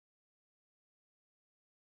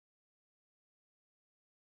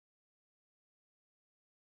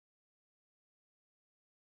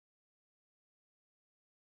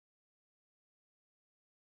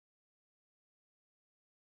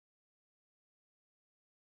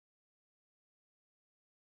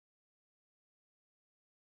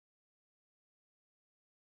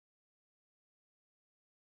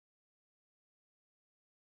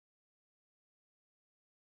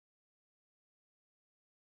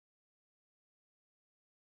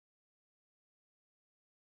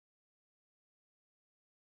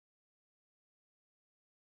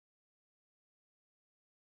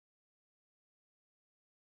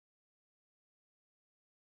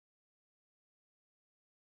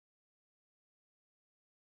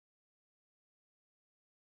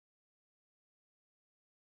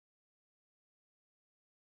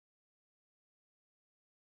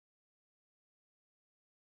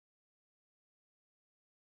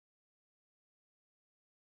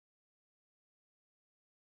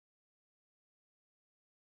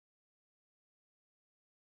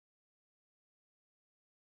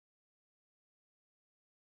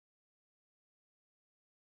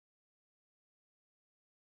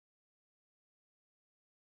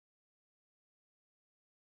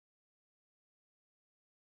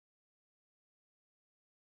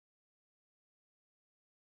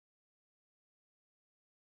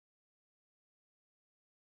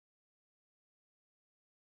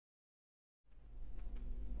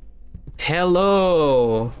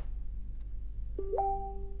Hello!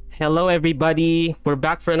 Hello everybody! We're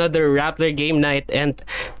back for another Rappler game night, and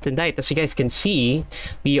tonight, as you guys can see,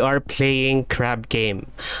 we are playing Crab Game.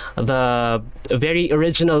 The very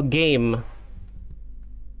original game.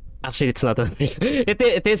 Actually, it's not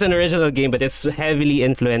it is an original game, but it's heavily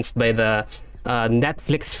influenced by the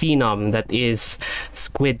Netflix phenom that is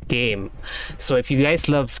Squid Game. So if you guys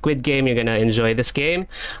love Squid Game, you're gonna enjoy this game.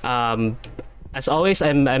 As always,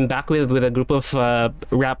 I'm back with a group of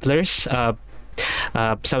Rapplers.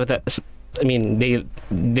 Some of the, I mean,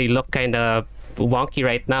 they look kind of wonky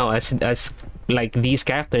right now as like these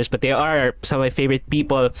characters, but they are some of my favorite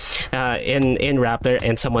people in Rappler,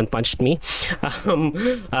 and someone punched me. So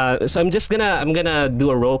I'm gonna do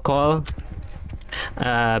a roll call.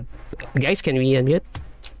 Guys, can we unmute?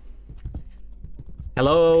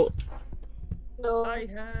 Hello. Hello.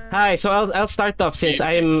 Hi. So I'll start off since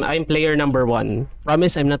I'm player number 1.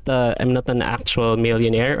 Promise I'm not an actual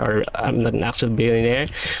millionaire, or I'm not an actual billionaire,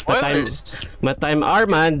 but I'm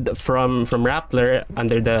Armand from Rappler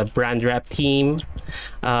under the brand rap team.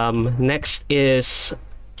 Next is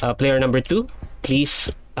player number 2. Please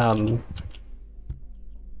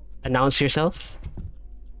announce yourself.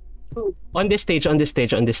 Who? On this stage. Oh,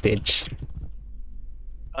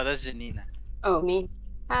 that's Janina. Oh, me.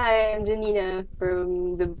 Hi, I'm Janina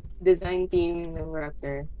from the design team of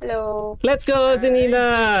Rappler. Hello. Let's go,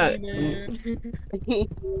 Janina.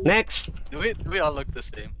 Next. Do we all look the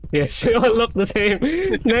same? Yes, we all look the same.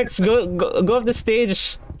 Next, go off the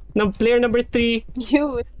stage. Player number 3,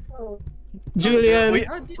 You. Oh. Julian.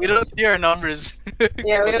 We don't see our numbers.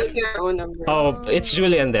 Yeah, we don't see our own number. Oh, it's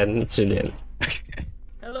Julian then. It's Julian.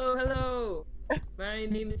 Hello. My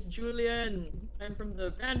name is Julian. I'm from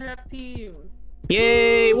the band rap team.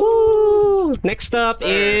 Yay! Woo! Next up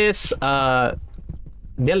is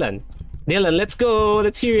Dylan. Dylan, let's go.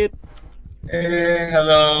 Let's hear it.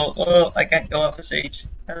 Hello. Oh, I can't go off the stage.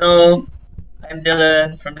 Hello. I'm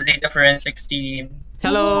Dylan from the Data Forensics team.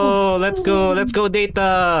 Hello. Let's go. Let's go,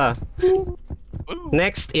 Data.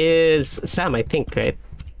 Next is Sam, I think, right?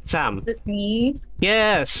 Sam. Is it me?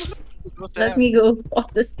 Yes. Let me go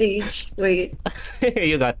off the stage. Wait.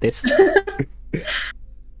 You got this.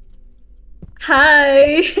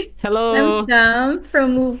 Hi. Hello. I'm Sam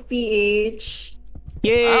from Move PH.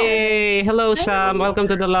 Yay! Hello, Sam. Welcome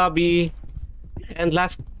to the lobby. And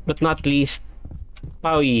last but not least,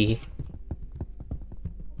 Paui.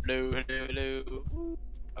 Hello.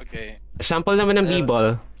 Okay. Sample naman ng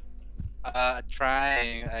b-ball.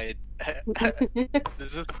 Trying.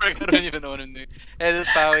 This is work. I don't even know what I'm doing. Hey, this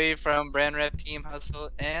is Paui from Brand Rep Team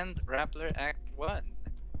Hustle and Rappler Act 1.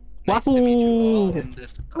 Nice to meet you all in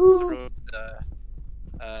this cutthroat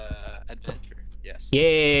adventure. Yes.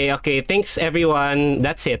 Yay! Okay, thanks everyone.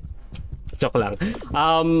 That's it. Joke lang.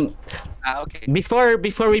 Okay. Before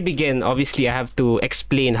we begin, obviously I have to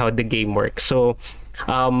explain how the game works. So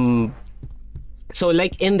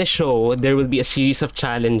like in the show, there will be a series of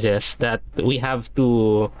challenges that we have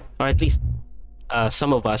to, or at least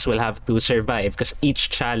some of us will have to survive, because each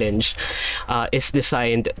challenge is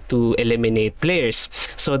designed to eliminate players.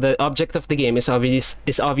 So the object of the game is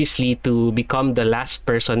obviously to become the last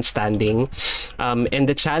person standing, and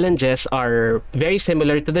the challenges are very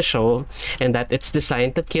similar to the show in that it's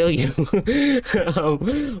designed to kill you.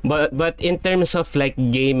 But in terms of like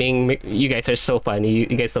gaming, you guys are so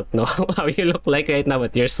funny. You guys don't know how you look like right now,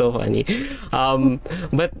 but you're so funny.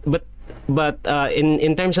 But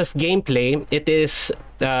in terms of gameplay, it is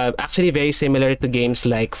actually very similar to games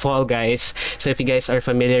like Fall Guys. So if you guys are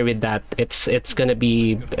familiar with that, it's gonna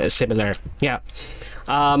be similar. Yeah.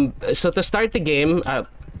 So to start the game,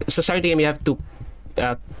 you have to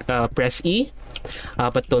press E,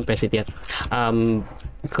 but don't press it yet.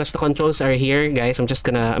 Because the controls are here, guys. I'm just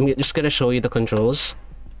gonna show you the controls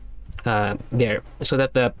there, so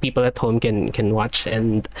that the people at home can watch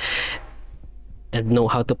and know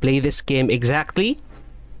how to play this game exactly.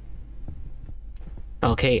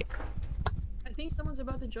 Okay. I think someone's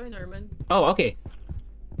about to join, Arman. Oh, okay.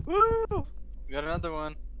 Woo! We got another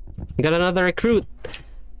one. We got another recruit.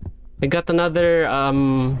 We got another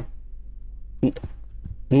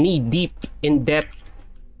knee deep in debt.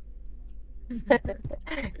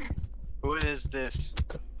 Who is this?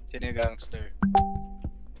 Sino gangster?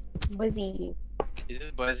 Buzzy. Is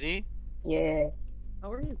this Buzzy? Yeah.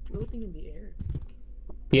 How are you floating in the air?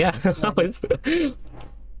 Yeah.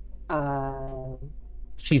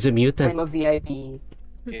 She's a mutant. I'm a VIP.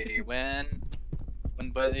 Okay, when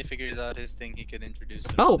Buzzy figures out his thing, he can introduce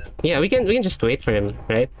us. Oh, then. yeah, we can just wait for him,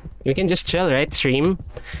 right? We can just chill, right? Stream.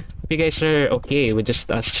 If you guys are okay with just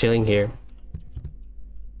us chilling here.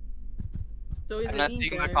 So in I'm the not seeing the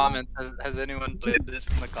meantime, comments. Has anyone played this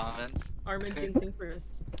in the comments? Armin can sing for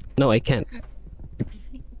us. No, I can't.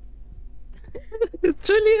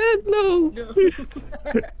 Julian, no! No.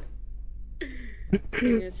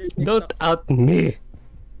 Sing us your Don't TikTok out songs. me!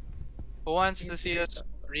 Who wants Sing to us see your us TikTok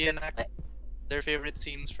songs. reenact their favorite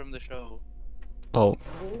scenes from the show? Oh.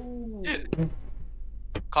 Oh.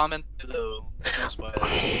 Comment below. No spoilers.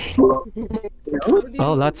 How do you-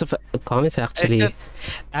 Oh, lots of comments actually. Is it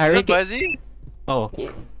Eric. Buzzy? Oh,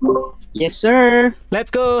 Yes, sir.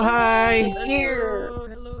 let's go! Hi! Hello,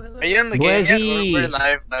 hello, hello. Are you in the game yet? Buzzy. We're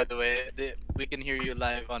live, by the way. We can hear you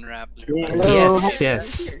live on Rappler. Yeah, by the hello. way. Yes, yes.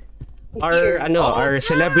 He's Our here. our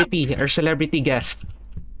celebrity guest.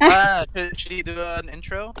 Should he do an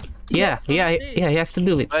intro? Yeah, yeah, yeah. He has to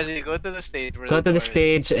do it. Buzzy, go to the stage. where Go to door the is.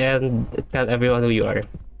 stage and tell everyone who you are.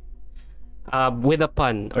 With a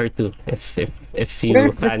pun or two, if you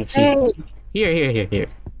Where's the fancy. stage? Here.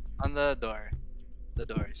 On the door. The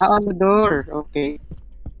doors. On the door. Okay.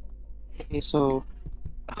 Okay, so.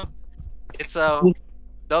 It's a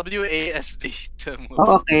WASD to move.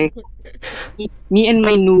 Oh, okay. Me and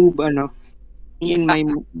my noob, ano. Me and my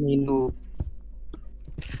noob.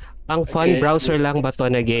 Ang fun Okay. browser lang ba to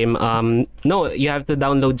na game? No, you have to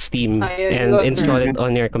download Steam Ayun, and go. install it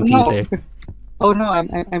on your computer. Oh no, I'm.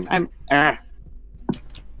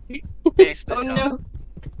 Paste it Oh down. no.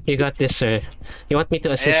 You got this, sir. You want me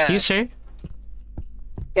to assist Yeah. you, sir?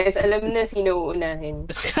 Guys, alam na sino uunahin.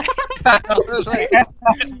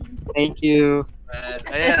 Thank you.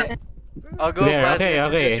 Ayan. I'll go. There, Buzzy, okay.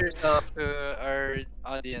 introduce yourself to our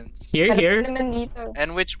audience. Here. Harap naman dito.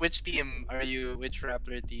 And which team are you? Which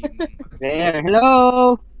Rappler team? There.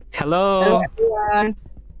 Hello. Hello. Everyone.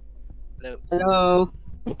 Hello. Hello.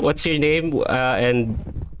 What's your name? And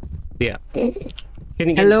yeah. Can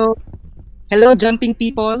you Hello. Hello, jumping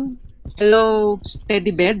people. Hello,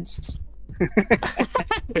 steady beds.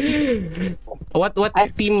 What I-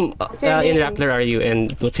 team your in name? Rappler are you,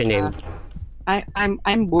 and what's your name?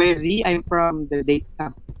 I'm Buezi. I'm from the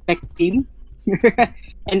data tech team.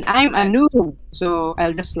 And I'm a noob, so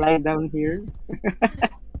I'll just lie down here.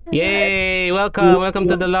 Yay! Welcome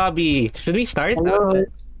to the lobby. Should we start? Hello.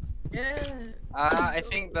 Yeah. I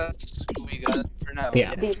think that's who we got for now.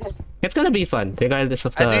 Yeah. It's gonna be fun, regardless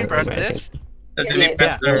of the. I think press I think. this. So do Yes. we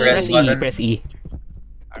press the Yeah, red press E. button? Press E.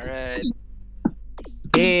 Alright.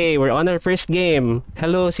 Hey, we're on our first game.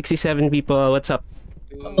 Hello, 67 people. What's up?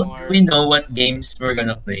 Two Do more. we know what games we're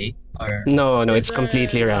gonna play? Or No, it's It's,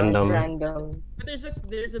 completely uh, It's random. random. But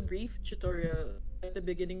there's a brief tutorial at the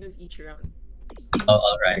beginning of each round. oh,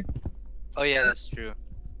 alright. Oh yeah, that's true.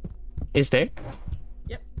 Is there?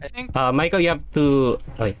 I think. Michael, you have to.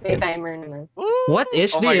 May timer naman. What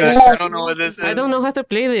is Oh my this? gosh, I don't know what this is. I don't know how to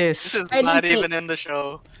play This this. is Hide and not seek. even in the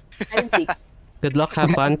show. Hide and seek. Good luck, have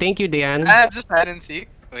fun. Thank you, Dan. Just hide and seek.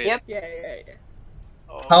 Wait. Yep. Yeah.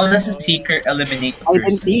 Oh. How does a seeker eliminate a I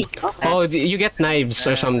can person? see. Okay. Oh, you get knives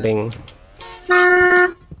or something. Okay.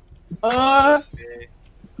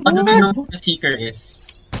 How do we know who the seeker is?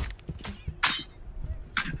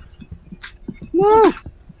 No.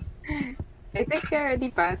 I think I already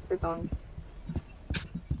passed it on.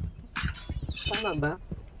 Tama ba?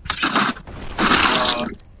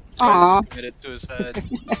 Aw. Committed suicide.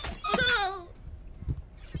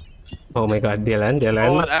 Oh my god, Dylan.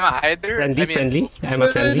 Oh, what, I'm a hider? Friendly. I'm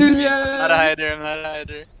a friendly. I'm not a hider, I'm not a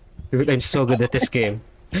hider. Dude, I'm so good at this game.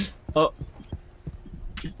 Oh.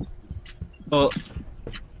 Oh.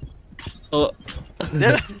 Oh.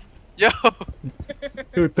 Yo!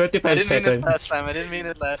 Dude, I 25 didn't mean it seconds. last time, I didn't mean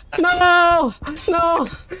it last time. No! No!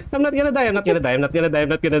 I'm not gonna die. I'm not gonna die. I'm not gonna die. I'm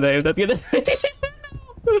not gonna die. I'm not gonna die.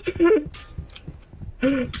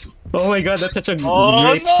 Oh my god, that's such a Oh,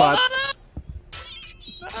 great no! spot.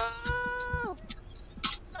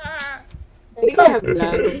 Hindi ko have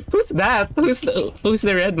lag. Who's that? Who's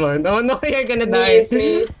the red one? Oh no, you're gonna Me, die. it's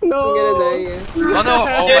me. No. I'm gonna die. Yeah. Oh no!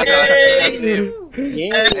 Oh my god, that's safe. I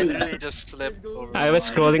Yay. literally just slipped over. I was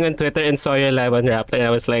scrolling on Twitter and saw your live on Rappler and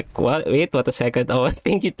I was like, what? Wait, what a second. Oh,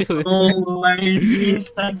 thank you too. Oh, my screen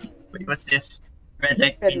stuck. Wait, what's this? Red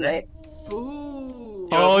light. Red green light. Ooh.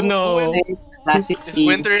 Oh no. Classic It's scene.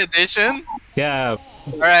 winter edition? Yeah.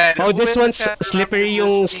 Alright. Oh, who this in the one's chat slippery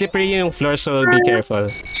remembers yung floor, so be careful.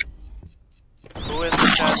 Who in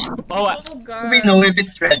the chat? Oh, Oh How god. do we know if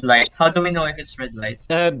it's red light? How do we know if it's red light?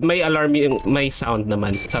 may alarm yung may sound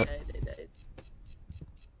naman. So, Died.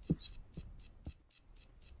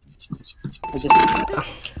 I just-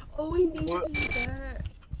 Oh, hindi siya that.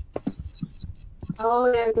 Oh,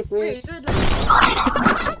 yeah, because Wait, there's... is it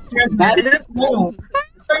like... Red light? I didn't know.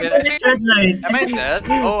 Wait, I think red light. am I dead?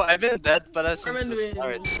 Oh, I've been dead pala since Armin the wins.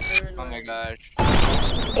 start. Armin Oh my wins. gosh.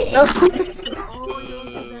 Oh, you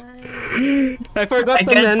also died. I forgot I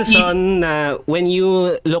to can't mention when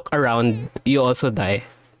you look around, you also die.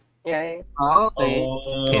 Yeah. Oh, okay.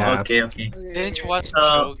 Oh, Yeah. okay, okay. Okay, Didn't you okay. watch the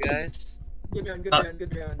show, guys? Good round, good Uh, round,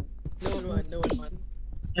 good round. No one won, no one won.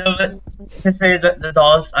 No, but kasi the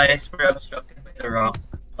doll's eyes were obstructed by the rock.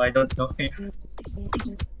 So I don't know if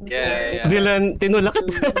Yeah. Dylan, tinulak So,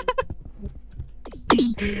 kita.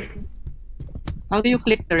 How do you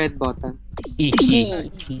click the red button? E.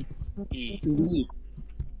 E. E.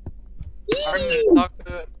 Armin,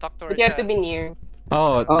 talk to our You have to chat. be near.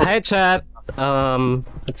 Oh, Oh. hi chat.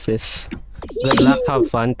 What's this? Good luck, have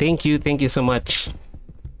fun. Thank you so much.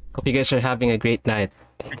 Hope you guys are having a great night.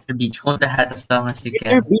 at the beach. Hold the hat as long as you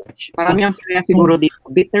Bitter can. Beach. Marami ang kaya siguro dito.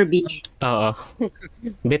 Bitter Beach. Oo.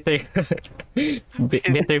 Bitter.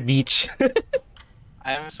 Bitter beach.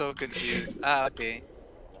 I'm so confused. Ah, okay.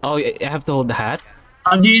 Oh, you have to hold the hat.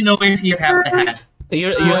 How do you know if you have the hat?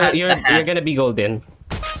 You're Who has the hat? you're gonna be golden.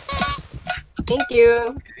 Thank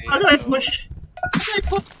you. How do I So- push?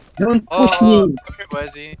 Don't Oh, push me. come here,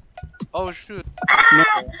 Wazzy. Oh shoot.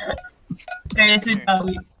 Okay, sweet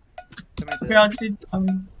Pawi. Come here. Dad. Proud sweet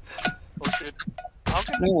Pawi. Oh shoot. How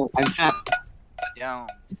come? No, I'm trapped. Yeah.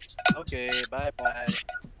 Okay. Bye.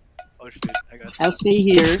 Oh shoot. I got. I'll stay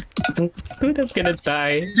here. Dude, I'm gonna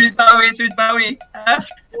die. Sweet Pawi. Ah,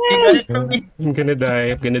 you got it from me. I'm gonna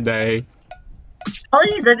die. How are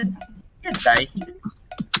you gonna die here?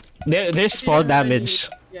 There's if you fall don't have any- damage.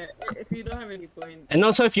 Yeah, if you don't have any point. And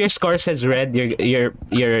also if your score says red, you're Yeah,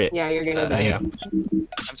 you're gonna die. yeah.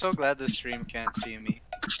 I'm so glad the stream can't see me.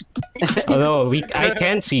 Although I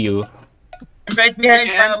can see you. I'm right behind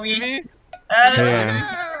You can't see Pawi. me? Ah, Yeah.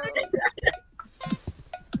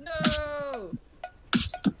 No!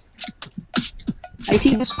 I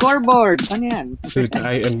see the scoreboard. Ano yan? Dude,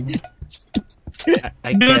 I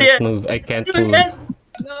Julian! can't move. I can't move. Julian!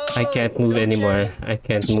 No! I can't move Don't anymore. share. I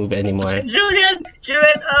can't move anymore. Julian! She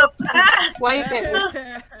went up! Ah! Why you can't?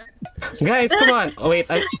 Guys, come on. Oh wait,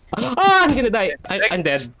 I'm gonna die. I'm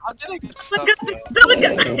dead. How did I get stuck?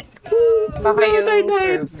 Baka yung I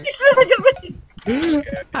died. serve.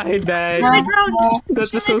 I died. Ground! That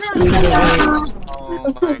was so stupid of me.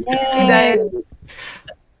 Oh my god. died.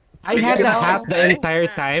 I had the hat the entire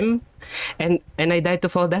time, and I died to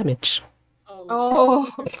fall damage. Oh.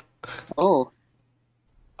 Oh. Oh,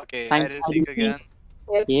 Okay, Time hide and seek again.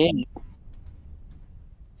 yeah.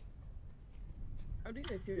 How did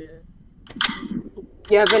I do that?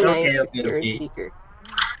 You have a Okay, knife. okay, You're a okay. seeker.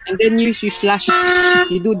 And then you slash.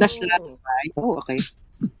 You do the slash, right? Oh, okay.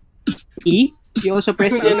 E? You also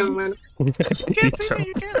press Yun E? naman. It's, so-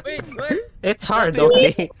 You can't. Wait, what? it's hard,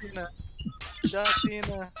 okay?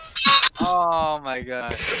 Jatina. Oh my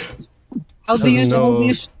god. How do you, Oh,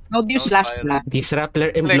 no. how do you That was slash violent. that? These Rappler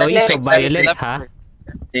employees so violent, huh?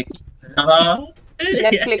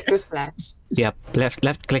 Left click to slash. Yep,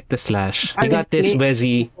 left click to slash. Ah, You got this, left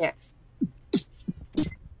Wezzy. Yes.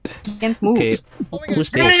 Can't move. Okay, Oh my god.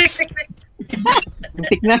 who's this?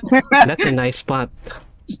 Muntik na. That's a nice spot.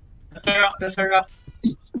 That's a rock.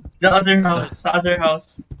 The other house. Shout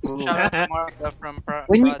out to Martha from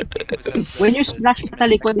When you- Prod Team who says When you that slash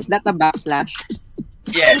patalikod, is that a backslash?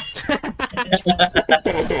 Yes.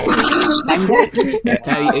 I'm dead.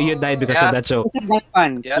 You died because of that joke. Was it that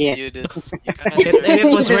fun? Yep, Yeah. you did. You kind of And it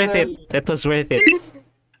was deserve, worth it. It was worth it.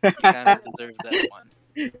 deserve that one.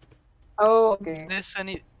 Oh, okay. This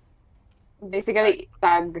any Basically,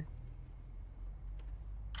 tag.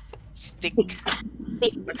 stick.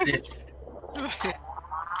 What's this?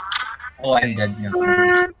 Oh, I'm dead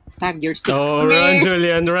now. Tag your stick. Oh, run,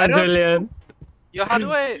 Julian, I run, don't- Julian. Yo,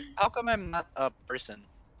 how come I'm not a person?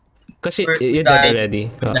 Because you Died. died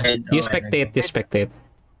already. Oh. Died You already. spectate.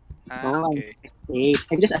 Ah, Oh, I'm okay. spectate.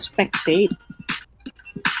 I'm just a spectate.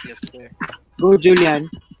 Yes, sir. Go, Julian.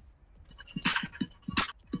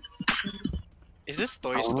 Is this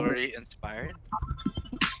Toy Oh. Story inspired?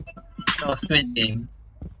 No, Squid Game.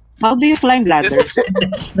 How do you climb ladders?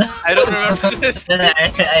 I don't remember this.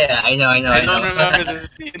 I know. I don't remember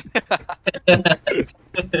this scene.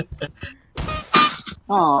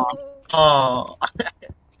 Oh, Oh.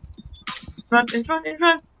 In front.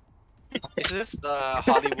 Is this the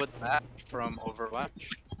Hollywood map from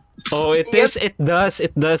Overwatch? Oh, it Yep. is. It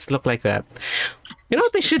does look like that. You know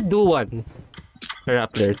what? They should do one.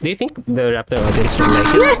 Rappler. Do you think the Rappler audience will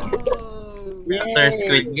like it? Oh. After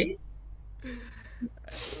Squid Game?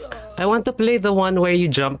 I want to play the one where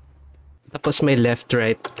you jump. Tapos may left,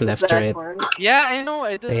 right. That one. Yeah, I know.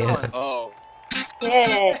 I did Yeah. know. Oh.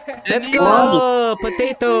 Yeah. Let's Didn't go! you-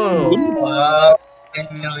 Potato!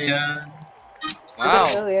 Million. Wow.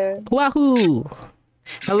 Oh, yeah. Wahoo!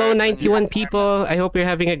 Hello, 91 people. I hope you're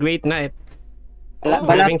having a great night.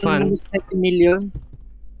 Having fun. 7 million.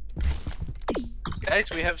 Guys,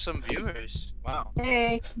 we have some viewers. Wow.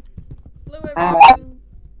 Hey. Hello, everyone.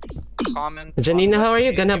 Comment. Janina, on how are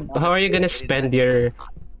you what gonna game how are you gonna played spend that-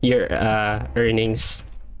 your earnings?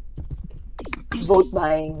 Vote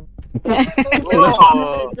buying.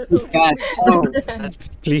 Oh, God, oh,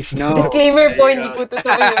 that's Please no. Disclaimer There po, you hindi go. po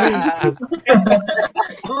totoo yun.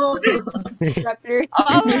 Rappler,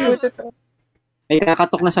 hindi po totoo. May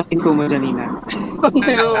kakatok na sa pinto mo, Janina.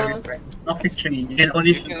 No. Toxic tree. You can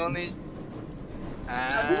only You can only.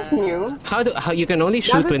 This is new. How you can only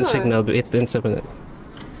shoot Bago when to, eh. signaled with instrument.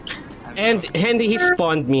 And Handy, he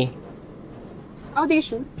spawned me How do you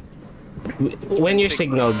shoot? when you're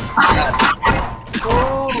signaled.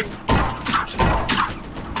 Oh.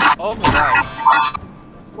 Oh my god.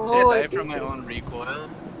 Oh, Did I I die see. from my own recoil?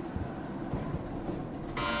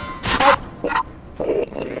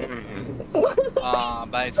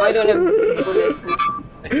 Bye. Oh, I don't have bullets.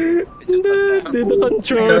 I just got down. The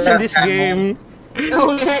controls in this game.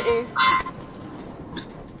 Oo nga eh.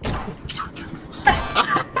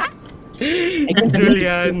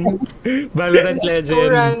 Julian, Valorant This is so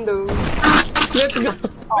legend. random. Let's go.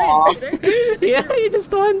 Wait, did I? Yeah, you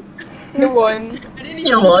just won. You won. I didn't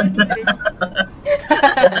You even won.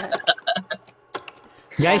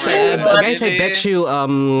 Guys, Oh my God, guys, I really? bet you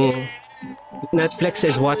Netflix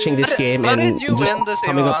is watching this game How and did you just win the same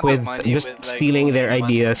coming up amount of with money just with, like, stealing their only one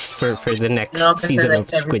ideas for the next No, because season like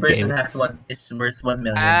of every Squid person Game. has one is worth 1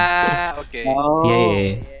 million. Ah, okay. Oh.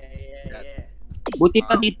 Yeah. Buti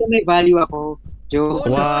pa dito may value ako. Joke.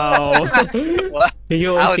 Wow. What?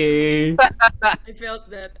 You Ouch. okay? I felt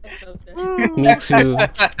that. Me too.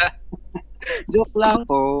 Joke lang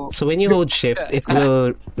po. So when you hold shift, it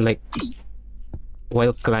will like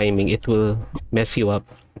while climbing, it will mess you up.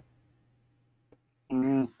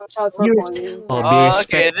 Mm. Watch out for You're- falling. Oh, be Oh,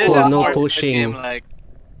 okay, this respectful, is no more Squid pushing. Game like.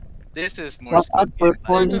 This is more Watch out Squid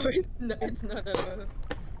for Game falling. like. No, it's not at all.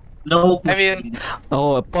 No. I mean,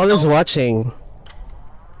 Oh, Paul is watching.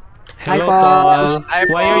 Hi, Hello, Paul. Paul. Hi,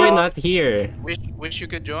 Why are you Paul. not here? Wish you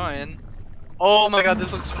could join. Oh my god,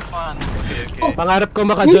 this looks so fun. Okay. Pangarap ko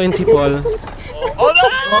maka-join si Paul. Oh no!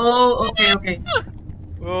 Oh, okay.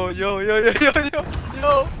 Oh, yo.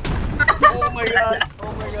 Oh my god.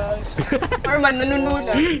 Arman,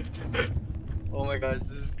 nanunula. Oh my gosh,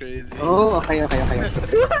 this is crazy. Oh, okay.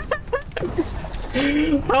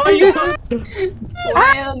 How are you?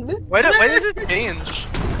 Wild. Why does it change?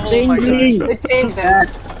 Oh my Changing. god. It changes.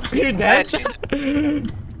 You're That dead?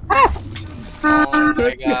 changed. Oh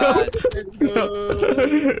my god. Let's go.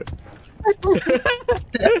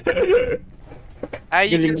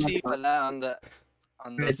 You can Galing see naman. pala on the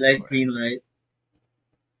Red light, floor. green light.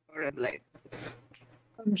 Red light.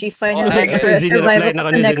 G finally I get it. survive Apply na up to ako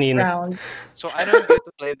the ni next Janine. round. So I don't get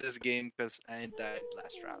to play this game because I died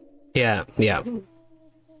last round. Yeah.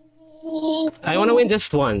 I want to win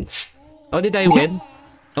just once. Oh, did I win?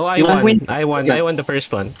 Oh, I You won. win? I won. Yeah. I won the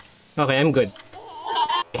first one. Okay, I'm good.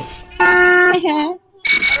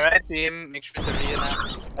 Alright team, make sure to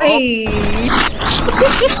reenact. Hey!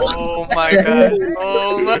 Oh my god.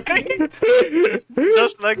 Oh my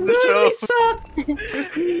just like the show.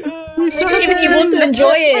 I'm not even able to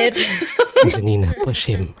enjoy it. Janina, push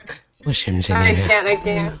him. Push him, I Janina.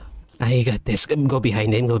 can't. I got this. Go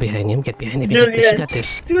behind him. Get behind him. You got this. You got this.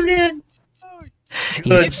 Julian!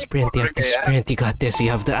 You have to sprint. You have to sprint. You got this. You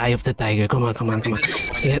have the eye of the tiger. Come on.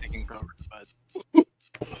 Yeah. Taking cover, but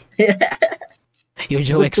You're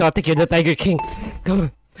Joe Exotic. You're the Tiger King.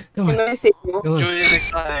 Come Can on. I say no? Come on. Julian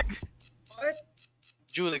Exotic. What?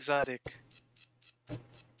 Jule Exotic.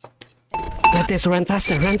 Got this. Run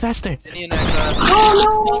faster. Janina Exotic.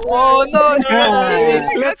 Oh no!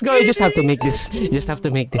 Julian. Let's go. You just have to make this.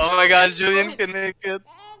 Oh my god, Julian can make it.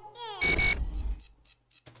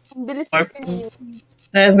 Ang bilis na kanina.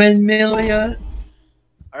 7 million.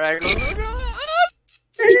 Alright, go.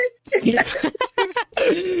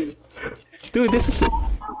 Dude, this is.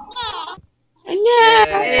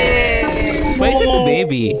 Yay! Why is it the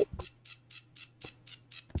baby?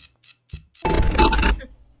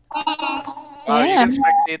 Wow, you can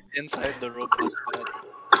spectate inside the robot.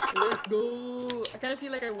 Let's go. I kind of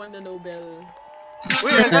feel like I won the Nobel.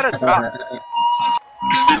 Wait, I got a drop.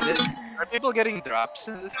 Are people getting drops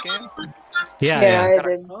in this game? Yeah. I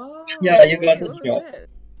did. Oh, Yeah, you got what it, was Joe. that?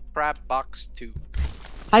 Crab box 2.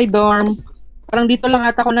 Hi, dorm. Parang dito lang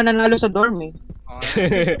ata ako nananalo sa dorm eh. Oh,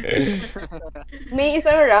 May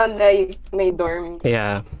isang round na may dorm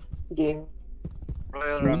Yeah. game.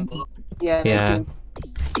 Royal Rumble. Yeah. Yeah.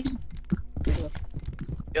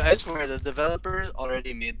 Yeah, I swear the developers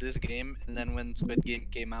already made this game, and then when Squid Game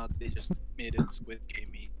came out, they just made it Squid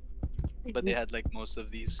Gamey. But they had like most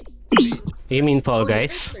of these stages. You mean Fall Oh,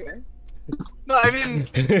 Guys? yeah. No, I mean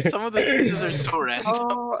some of the stages are so random.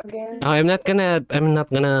 Oh, again. Oh, I'm not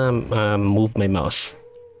gonna move my mouse.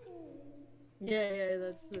 Yeah,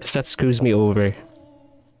 that's 'Cause that screws me over.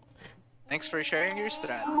 Thanks for sharing your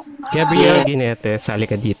strat. Gabriel Ginete, sali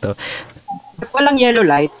ka dito. Ba't walang yellow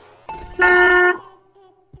light?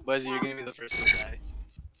 Buzz, you're gonna be the first to die.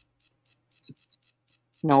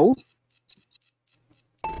 No.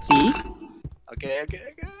 See? Okay.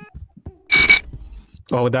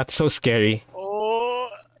 Oh, that's so scary. Oh.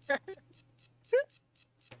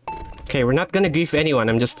 Okay, we're not gonna grief anyone.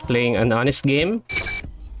 I'm just playing an honest game.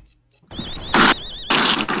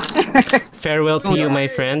 Farewell to you, my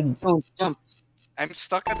friend. Don't jump. I'm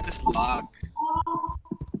stuck at this log.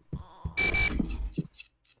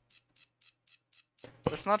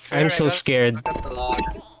 That's not fair. I'm I so got scared. stuck at the log.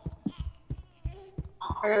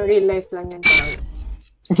 Parang real life lang yan.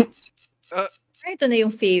 Ito na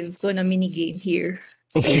yung fave ko na minigame here.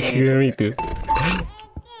 Yeah, me too.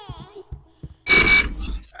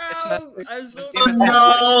 It's not. I'm so This game is Oh,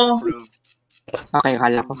 not no. improved. Okay,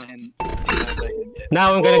 kala ko. Man,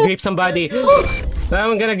 Now I'm gonna grief somebody. Now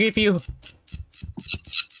I'm gonna grief you.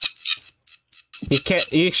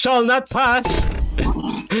 You shall not pass.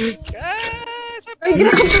 Guys, Ay,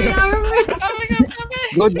 grabe naman.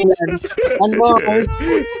 Good yan. One more.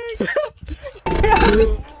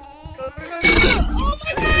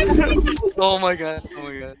 Oh my god.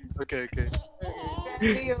 Okay.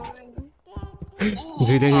 Grabe yun.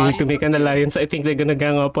 Julian, you need to make an alliance. I think they're gonna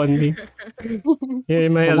gang up on me. Yeah,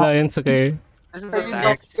 my alliance, okay. This is Are the you tag.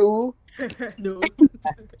 back to? No.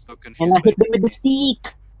 So And I confused. hit them with the stick.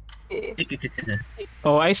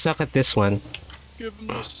 Oh, I suck at this one. Give him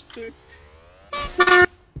the stick.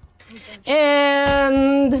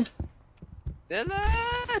 And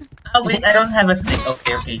Dylan! Oh wait, I don't have a stick.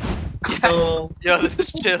 Okay. So Yo, this is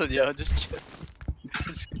chill, yo. Just chill.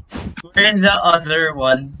 we're in the other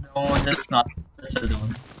one. No, that's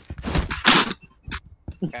alone.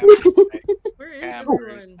 Where is Camera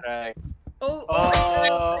everyone? strike. Oh,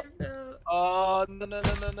 Oh. no. Oh, no.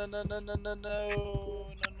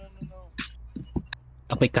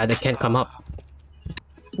 oh my god, I can't come up.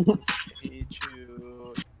 Hate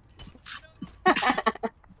you.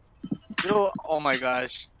 Yo, oh my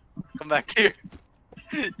gosh. Come back here.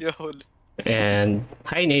 Yo, And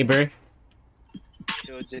hi, neighbor.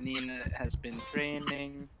 Janina has been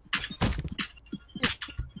training.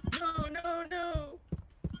 No.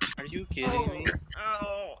 Are you kidding me?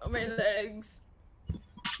 Ow, my legs.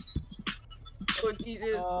 Oh,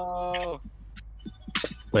 Jesus. Oh.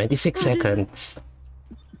 26 seconds.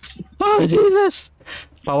 Oh, Jesus!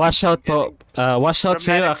 Pa-wash out po. Wash out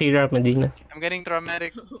sa'yo, Akira Medina. I'm getting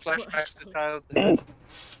traumatic flashbacks to childhood.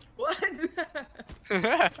 What?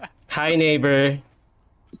 Hi, neighbor.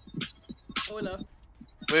 Hold up.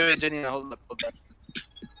 Wait, Janina, hold up.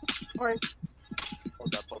 Or,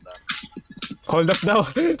 Hold up. Hold up daw.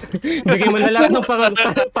 Bigay mo na lahat ng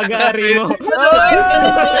pag-aari mo.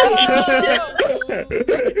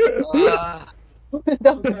 Ah,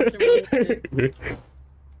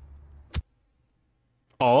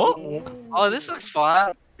 Oh? oh, this looks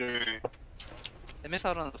fun. I miss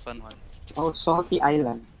out on the fun ones. Oh, Salty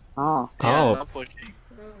Island. Oh. Yeah, Oh. no pushing.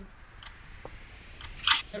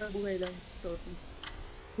 Pero buhay lang. Salty.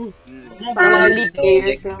 Mga lead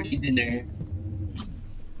players lang. Free dinner.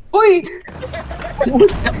 Uy!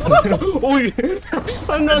 Uy!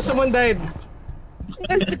 Ano? Someone died.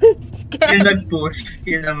 Yung nag-push,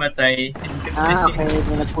 yung namatay. Ah, okay.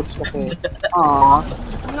 May nag-push kasi. Aww.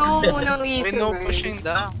 No, Wait, easy. no pushing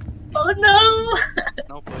down. Oh no!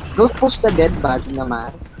 No pushing. Go push the dead body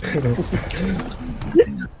naman.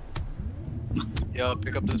 Yo,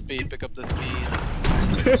 pick up the speed.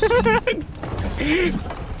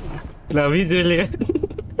 Love you, Julian.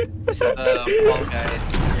 This is the Fall Guys.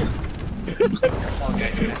 Fall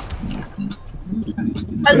Guys mess.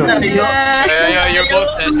 Ano na yun? Yeah, you're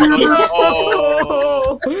both dead.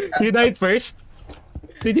 Oh. You died first?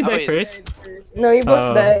 Did you Oh, die wait. first? No, you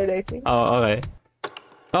both died, I think. Oh, okay.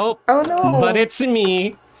 Oh, Oh no! but it's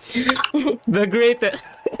me. The greatest.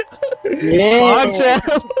 Yeah. Awesome.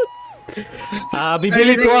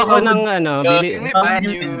 Bibili po ako ng ano, Yo, can we ban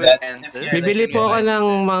you and bibili po ako ng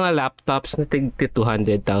mga laptops na tig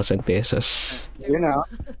 200,000 pesos. You know.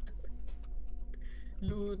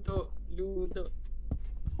 Luto.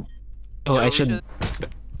 Oh, Yo, I we should.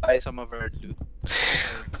 buy some of our loot.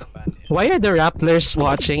 Why are the Rapplers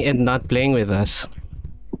watching and not playing with us?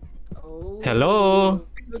 Oh. Hello?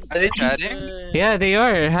 Are they chatting? Yeah, they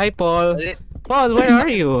are. Hi, Are Paul. they, Paul, where are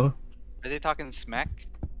you? are they talking smack?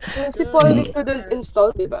 Yung si Paul, they couldn't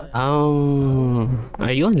install, di ba?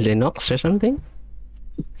 Are you on Linux or something?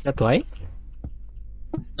 Is that why?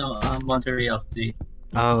 No, Monterey update.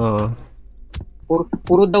 Oh.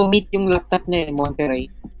 Puro daw meet yung laptop niya eh, Monterey.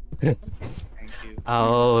 Thank you.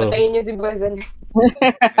 Oh. Patayin niyo si Boyzan.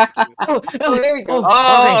 Oh, Oh, here we go.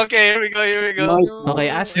 Oh, okay. Here we go. Here we go. Nice. Okay,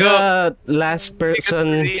 as Yo. the last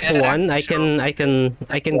person really who won, I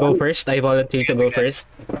can go first. I volunteer to go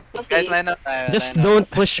first. Guys, line up. Just line up. don't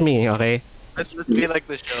push me, okay? Let's be like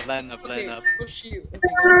the show. Line up. Okay, Line up. push you.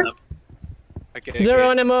 Okay. Okay.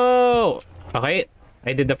 Geronimo! Okay,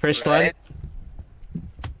 I did the first Right.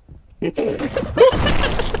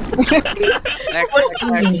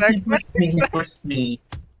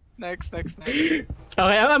 Next. one.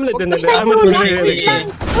 Okay, I'm gonna do another. I'm gonna do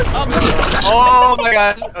another. Oh my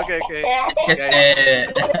gosh. Okay. Yes,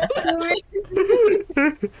 Guys.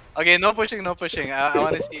 Okay, no pushing. I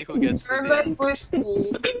want to see who gets the Arman name. pushed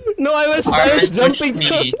me. No, I was Arvid jumping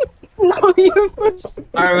pushed me. No, you pushed me.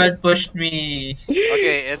 Arvid pushed me.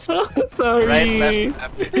 Okay, it's Sorry. right,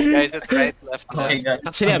 left. Guys, it's right, left, Oh my left. god.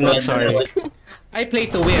 Actually, I'm not sorry. I play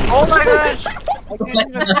to win. Oh my gosh! I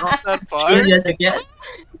didn't even drop that far. Do that again.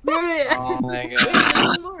 Oh my god.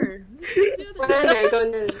 One more. Wala na, ikaw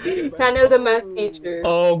na. Channel the math teacher.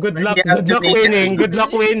 Oh, good luck. You have Good to luck make it. winning. Good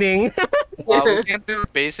luck winning. Wow, we can do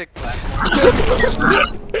basic platform.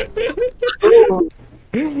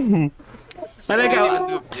 I like We how can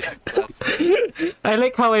do basic platform. I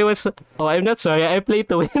like how I was. Oh, I'm not sorry. I play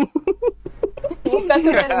to win.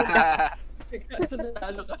 Kaso na, Kaso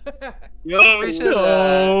nanalo ka. Yo, we should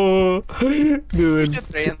Dude.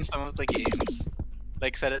 train some of the games.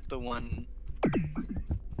 Like set it to one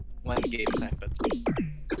game type.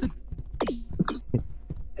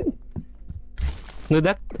 No,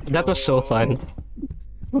 that was so fun.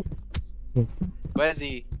 Where's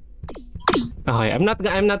he? Okay, I'm not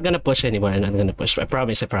gonna push anymore. I'm not gonna push. I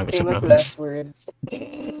promise. famous last words.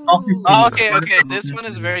 Oh, okay. This one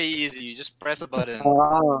is very easy. You just press a button.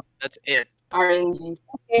 Wow. That's it. RNG.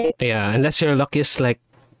 Yeah, unless your luck is like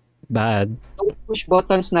bad. Don't push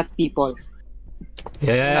buttons, not people.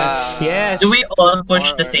 Yes, yes. Do we all push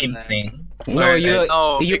Or the same like- thing? No, Or, you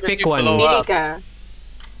No, you because pick you one. blow Pili up. ka.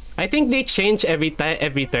 I think they change every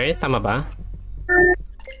turn. Tama ba?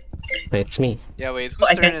 Wait, it's me. Yeah, wait. Oh, I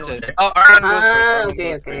Whose turn can't is go it? there. Oh, Aaron goes first. Ah, Aaron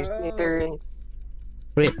okay. goes first. May turns.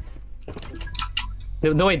 Wait.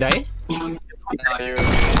 Do I die? No, you're.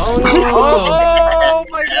 Oh no! Oh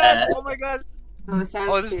my god! Oh my god! Oh, Sam.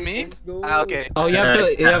 Oh, this is me? Let's go. Ah, okay. Oh, you have to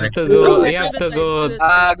go. Go Go. Go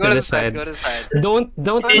To to the the side. side. Go to the side. Don't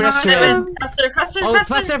Oh, press no, red. no. Faster. Oh,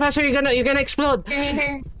 faster! You're gonna explode.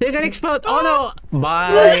 Here. You're gonna explode. Oh no!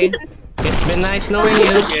 Bye. It's been nice knowing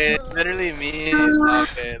you. Okay, literally me.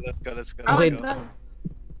 Okay, let's go. Oh, Okay. it's done.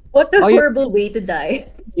 What a Oh, you- horrible way to die.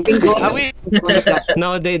 You can go. Ah, wait.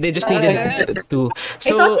 No, they just needed to. I thought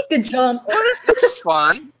So he could jump. This is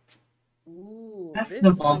fun. Ooh, That's this the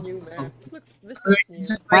is a bomb. new map. This So looks this new.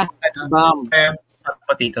 is like Bomb.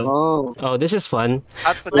 potato. Oh. oh, this is fun.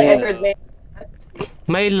 Hot I Yeah. heard potato. that.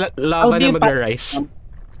 May lava Oh, na di pa- magra-rise.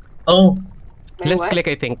 Oh, May Left what? click,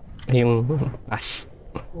 I think. Yung pass.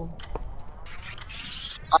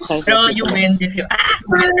 Okay. pero you win if you.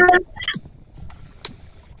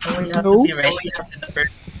 Oh, you have to be ready after the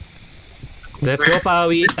first. Let's go,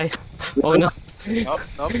 Pawi. Ay. Oh no. Nope.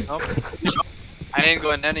 I ain't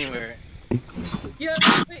going anywhere. Yeah,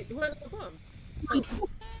 wait, who has the bomb?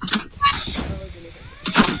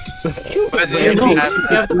 Wesley, You you have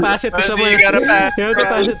to have to pass it to Wesley, someone. you gotta pass. You have to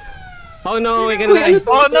pass it. Oh no, we're gonna die.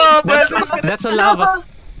 Oh no, Wesley's gonna That's a lava.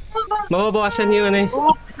 Mababawasan yun eh.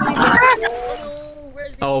 Oh,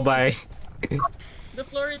 where's the Oh, bye. The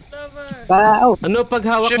floor is lava. Wow. Ano, pag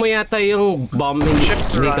hawak mo yata yung bomb, hindi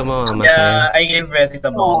ka mamamatay. Yeah, I gave Resi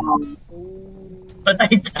the bomb. But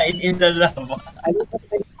I died in the lava.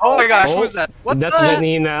 Oh my gosh, Oh, who's that? What That's the?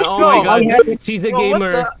 Janina. Oh Yo, my god, she's a Yo, what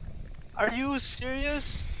gamer. the? Are you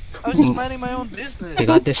serious? I was just minding my own business. You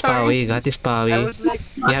got this, Pawi. You got this, I Pawi. was like,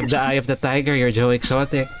 You have the eye of the tiger. You're Joe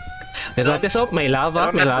Exotic. You got this. Oh, may I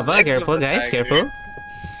lava. don't May have the lava. legs of Careful, the guys. tiger. Careful.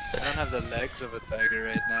 I don't have the legs of a tiger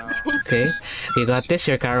right now. Okay. You got this.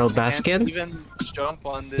 You're Carol Can't Baskin. even jump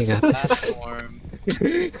on You this got this. platform.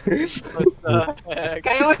 What the heck?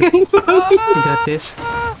 Kaya mo yun po. You got this.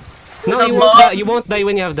 No, you won't die. You won't die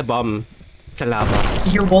when you have the bomb. It's a lava.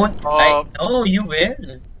 You won't Oh. die. No, you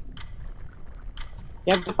will.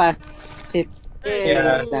 You have to pass it.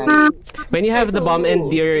 Yeah. When you have the bomb and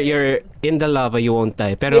you're in the lava, you won't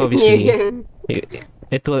die. Pero obviously,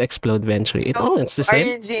 it will explode eventually. Oh, it's the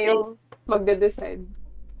same. RNG yung magde-decide.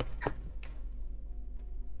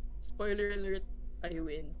 spoiler alert, I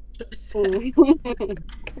win.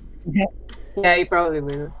 Yeah, you probably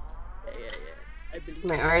will. I believe.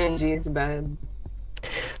 My RNG is bad.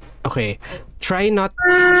 Okay, try not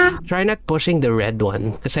pushing the red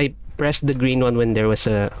one because I pressed the green one when there was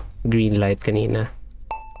a green light kanina.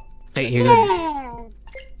 Okay, you're good.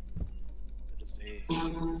 Just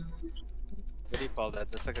what do you call that?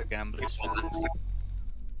 That's like a gambler's strategy.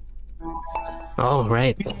 Oh,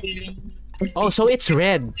 right. Oh, so it's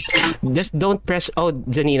red. Just don't press. Oh,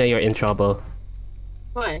 Janina, you're in trouble.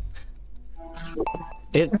 Why?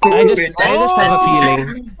 I just have a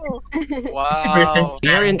feeling Wow.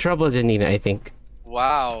 you're in trouble, Janina. I think.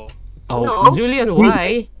 Wow. Oh, No. Julian,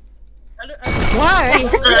 why? Why?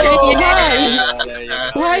 There you go.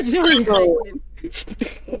 Why, Julian?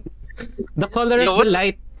 The color Yo, of the what's-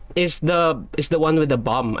 light is the one with the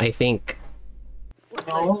bomb. I think.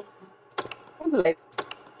 No. Like,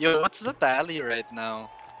 Yo, what's the tally right now?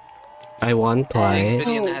 I won I think twice.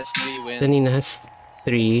 Janina has 3 wins. Janina has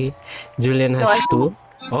 3. Julian has No, I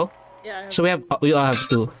 2. Oh, Yeah, so we all have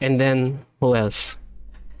 2. And then who else?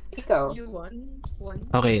 ikaw. you won. One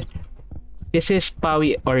Okay. This is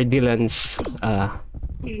Pawi or Dylan's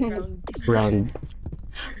round. round.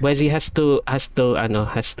 Wesley has to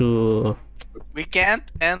We can't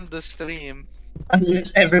end the stream.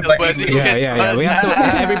 Unless everybody Nobody wins. yeah. We have to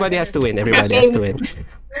everybody has to win. Everybody has to win.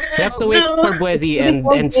 We have to wait for Wesley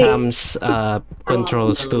and Sam's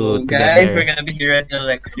controls to Guys, we're together. gonna be here until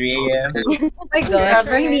like 3 a.m. Oh my gosh,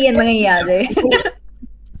 parang hindi yan mangyayari. I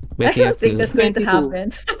Wesley don't have think to. that's going to 22. happen.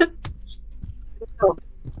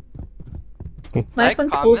 My Like,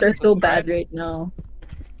 controls are comment, so subscribe. bad right now.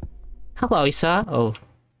 Hello, Isa. Oh,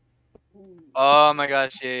 Oh my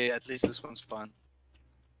gosh, yay. At least this one's fun.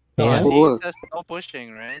 yeah. See, Cool. it says no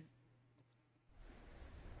pushing, right?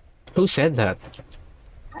 Who said that?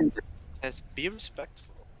 It says be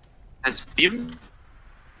respectful.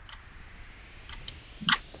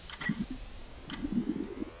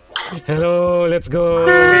 Hello, let's go.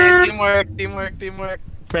 Hey, teamwork.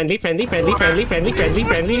 Friendly. Friendly.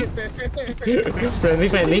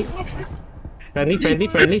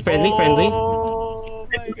 Oh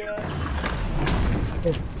my god.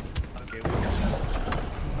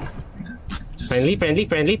 Okay,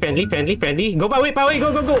 Friendly. Go, Pawi,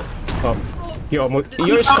 go. Oh,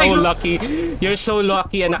 you're so lucky. You're so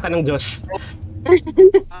lucky, anak ka ng Diyos.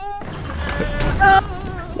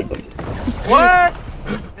 what?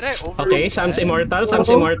 Did I Okay, overreact? Sam's immortal. Oh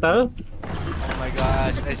my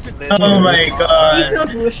gosh, I slid. Oh my Please god.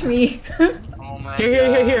 don't push me. Oh my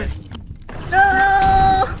Here.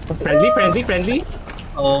 No! Friendly.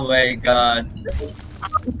 Oh my god.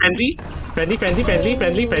 Friendly.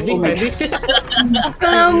 Ikaw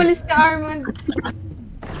na umalis ka, Armand.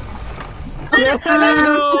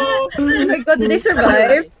 Oh my god, did I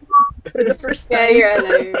survive? For the first Yeah, time. you're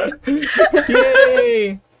alive.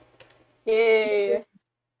 Yay! Yay.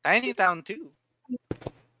 Tiny Town 2.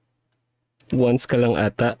 Once ka lang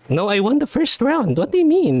ata. No, I won the first round. What do you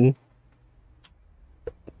mean?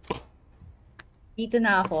 Dito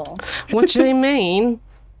na ako. What do you mean?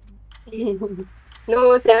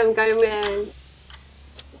 No, Sam, kaya mo yan.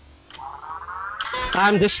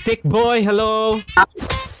 I'm the stick boy. Hello.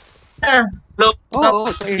 Look,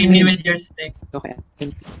 Oh, hit me with your stick. Okay.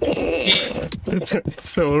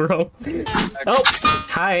 So wrong. Oh,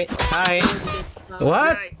 hi.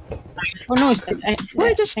 What? Oh no,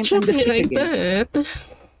 Why just I'm jump the me stick like again. that?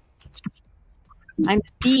 I'm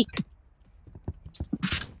stick.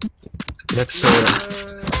 That's so.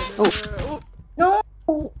 No!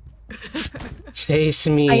 Chase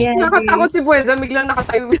me. Ayan. Nakatakot si Bueza, biglang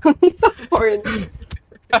nakatayo lang sa board.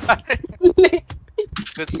 Like,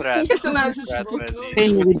 Good hindi strat. siya tumakas. Strat, Wesley. Hey,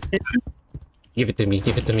 with this. Give it to me.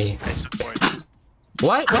 I support.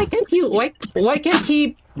 Why can't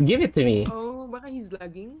he give it to me? Oh, baka he's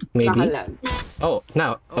lagging. Maybe. Nakalag. Oh,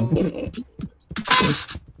 now. Oh.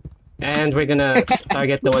 And we're gonna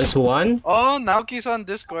target the ones who won. Oh, Naoki's on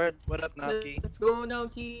Discord. What up, Naoki? Let's go,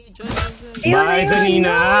 Naoki. Join. Ayun, Bye, ayun,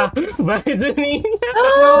 Janina. Bye, Janina.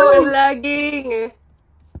 No, I'm lagging.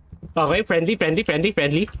 Okay, friendly.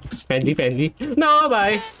 No,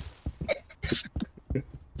 bye.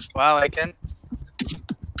 Wow, I can't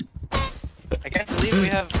believe we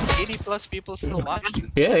have 80 plus people still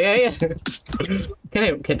watching. Yeah. I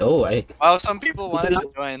Wow, some people wanted to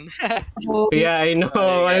join. yeah, I know.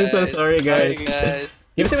 Sorry, I'm so guys. sorry, guys. Sorry, guys.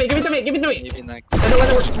 Give it to me. Maybe next.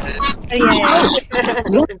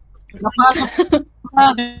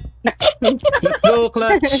 Let's go,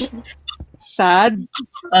 clutch. Sad.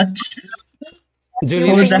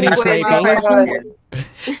 Julian is stream Bueza, sniping. oh my God.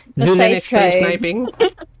 Julian is Nice stream try. sniping.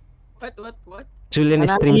 What? Julian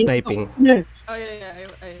is stream sniping. Yeah. Oh yeah,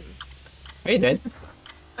 Are you dead?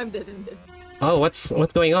 I'm dead. I'm dead. Oh, what's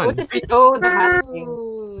going on? Oh, the hat thing.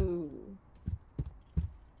 Oh.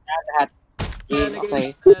 Yeah, Nalagay-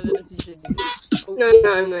 okay. nalala na si Jenny. Oh, No,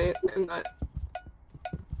 I'm not. I'm not.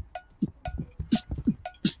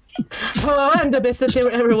 Oh, I'm the best that there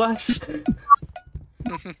ever was.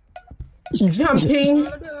 Jumping.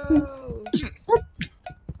 oh no.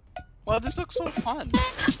 Wow, this looks so fun.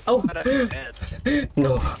 Oh, But I'm dead.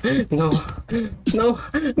 no, no, no,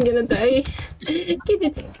 I'm gonna die. Give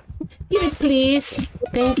it, please.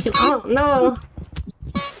 Thank you. Oh, no.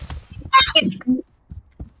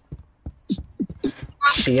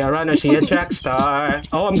 She a runner, she a track star.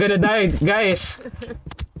 Oh, I'm gonna die, guys.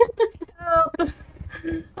 Help.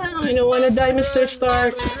 I don't wanna die, Mr.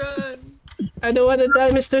 Stark. Run. I don't wanna die,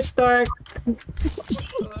 Mr. Stark.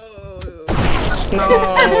 Oh. No.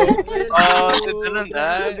 Oh, did Dylan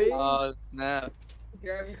die? Oh, snap.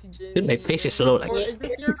 Grabe si Jenny. Dude, my face is low, like- Or is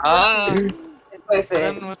this your Ah, It's my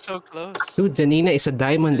Dylan thing. was so close. Dude, Janina is a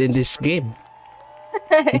diamond in this game.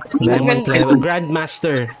 Diamond level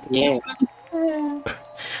grandmaster. Yeah.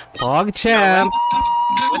 PogChamp.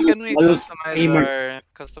 When can we Well,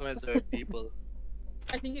 customize our people?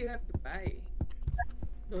 I think you have to buy.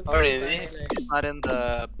 Don't Oh, you really? buy, like- Not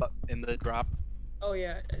in the drop. Oh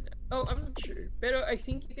yeah. Oh, I'm not sure. Pero I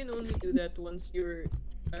think you can only do that once you're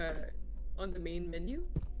on the main menu.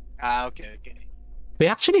 Ah, okay. We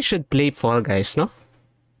actually should play Fall Guys, no?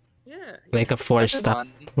 Yeah. Like a forced stop.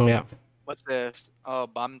 Fun. Yeah. What's this? Oh,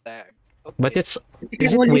 bomb tag. Okay. But it's You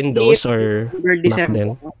is can it only Windows play or November, Mac December. then?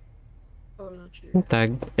 Oh, I'm not sure. Tag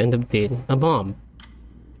end of day. A bomb.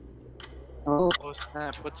 Oh, Oh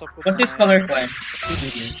snap! What's up with What's his my- color clan? Who's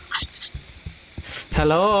with you?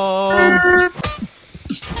 Hello.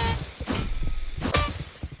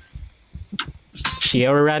 She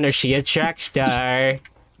a runner, she a track star.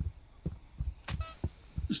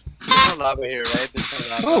 There's no lava here, right? There's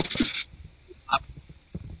no lava. Oh.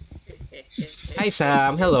 Hi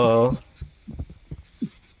Sam, hello.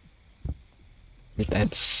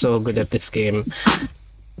 I'm so good at this game.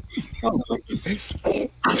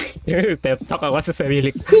 Pep talk ako sa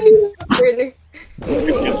sarili ko. Further.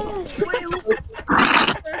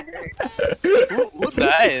 Who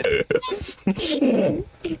died?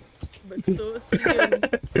 Bastos yun.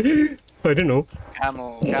 I don't know.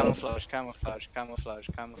 Camouflage.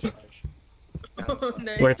 Oh,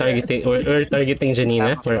 nice. We're targeting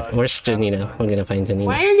Janina. Where's Janina? We're gonna find Janina.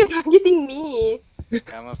 Why are you targeting me?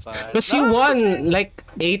 Camouflage. Because you won like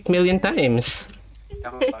 8 million times.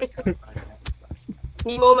 Camouflage.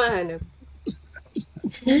 Hindi mo mahanap.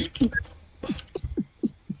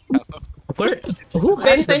 Where? Who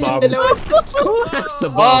has Benta the yung bomb? dalawa. Who has the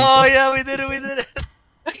Oh bomb? yeah, we did it.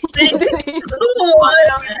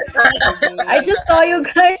 I just saw you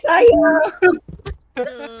guys.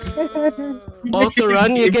 Oh, to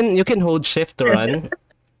run, you can hold shift to run.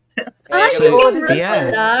 Ay, So, you can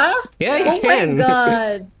yeah. pala? Yeah, you Oh my can.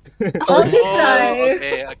 god. I'll just try.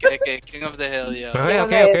 Okay. King of the hill, yeah.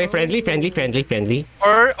 Okay. Friendly.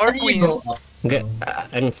 Or How do you queen. go up? Okay,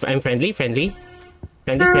 I'm friendly.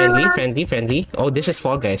 Oh, this is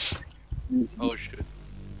Fall Guys. Oh shoot.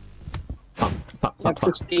 Pop. have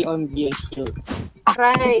to stay on the hill.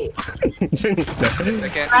 Right. I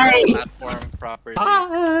can't Right. use the platform properly.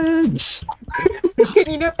 Fudge!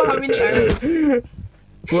 Kanina pa kami ni Arlo.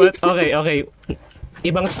 What? Okay.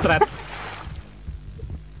 Ibang strat.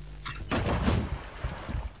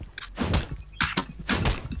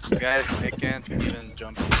 Guys, I can't even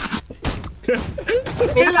jump.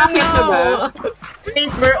 May nakakit na ba?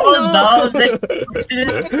 Wait, we're all down. Like, we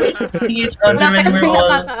shouldn't see each other Wala when ka we're na all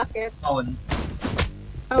nakakakit. down.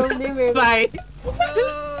 Oh, hindi meron. Bye!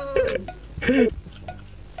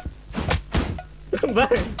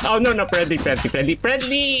 Bye! Oh no, friendly!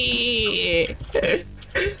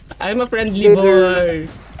 I'm a friendly boy!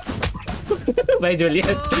 Bye,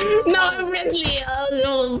 Juliet. No, I'm friendly! Oh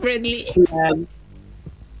no, I'm friendly! Dylan.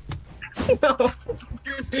 No!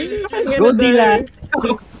 I'm Go, gonna Dylan.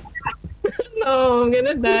 die! No, I'm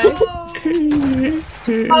gonna die!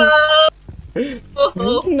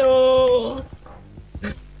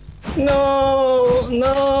 No!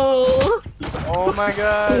 No! Oh my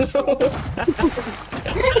gosh!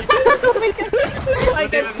 I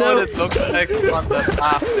don't even know what it looks like on the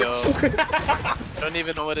map, yo. I don't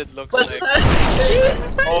even know what it looks What's like.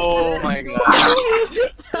 that? Oh my god.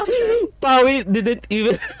 Pawi didn't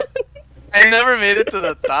even... I never made it to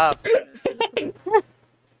the top.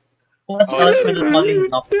 Watch Oh, out this for is the falling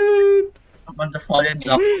block. On the fallen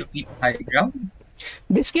blocks to keep high ground.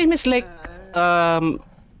 This game is like,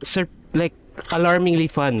 like, alarmingly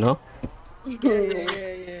fun, no?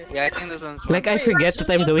 Yeah. Yeah, I think this one's fun. Like, I Wait, forget just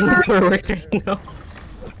that I'm doing it for work right now.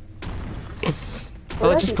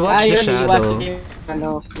 Oh, just watch the Ayun, iwas shadow. niyo,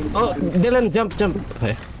 ano. Oh, Dylan, jump.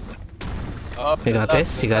 Okay. Oh, You got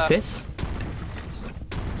this, you got this.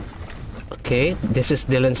 Okay, this is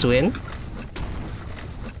Dylan's win.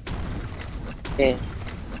 Okay.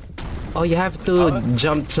 Oh, you have to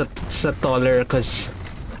jump sa taller cause...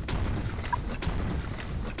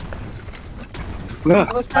 Go.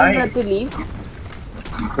 I was trying not to leave.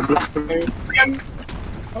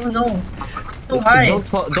 Oh no. Too high.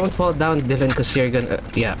 Don't fall down, Dylan, cause you're gonna...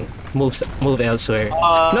 yeah, move elsewhere.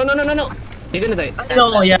 No. You're gonna die.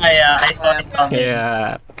 No, yeah, I saw it coming.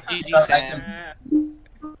 Yeah. GG, I Sam.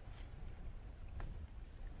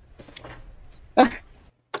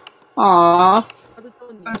 Aww.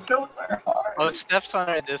 The shows are hard. Oh, Steph's on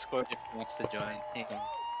our Discord if he wants to join. Hey,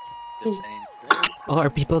 just saying. Oh, are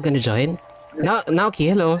people gonna join? Naoki,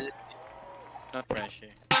 hello. No pressure.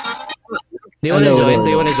 Do you wanna Hello. join? Do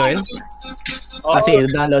you wanna join? Oh, Sige,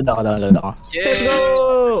 download ako. Let's yay!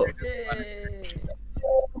 go!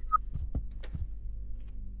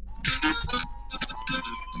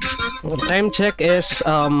 Time check is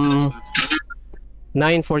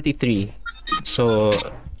 9:43. So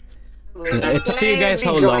it's up to you guys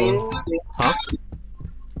how long. Huh?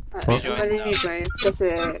 I'm Rejoin gonna now. rejoin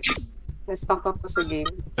kasi na-stuck ako sa game.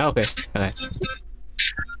 Okay.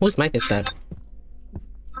 Whose mic is that?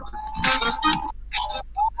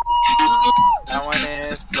 That one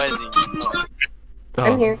is Wesley. Oh,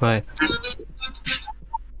 I'm here. right.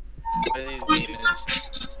 Wesley's Venus.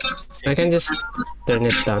 I can just turn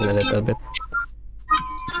it down a little bit.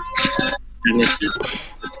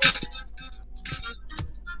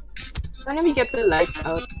 When we get the lights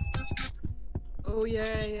out Oh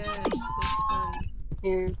yeah. That's fun.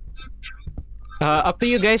 here. Up to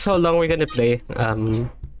you guys how long we're gonna play.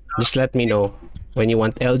 Just let me know when you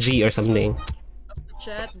want LG or something. Up the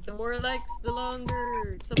chat. The more likes, the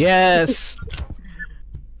longer. Somebody Yes.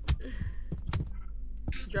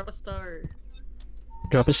 drop a star.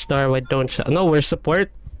 Drop a star. Why don't you? No, we're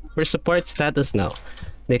support. We're support status now.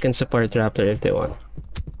 They can support Rappler if they want.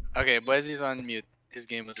 Okay, Wesley's on mute. His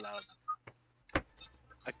game was loud.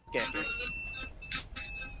 Okay. Okay.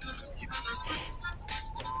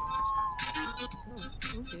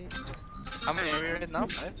 How many are we right now?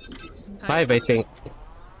 5? 5, I think.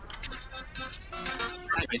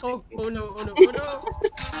 Oh no.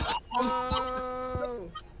 Oh.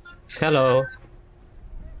 Hello.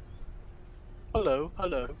 Hello.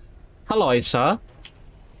 Hello, Isa.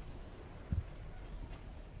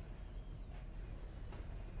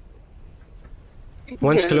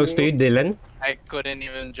 One's close to you, Dylan. I couldn't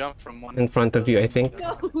even jump from one. In front of you, I think.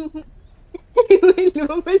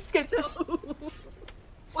 Lumabas ka daw.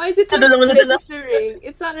 Why is it Ano not naman na sila? registering?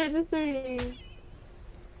 It's not registering.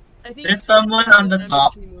 I think There's someone on the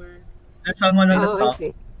top. There's someone on the Oh, I top.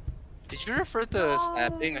 see. Did you refer to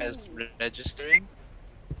snapping as registering?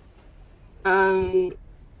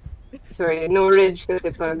 Sorry, no reg kasi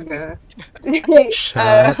pag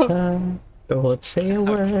Shut up. Don't say a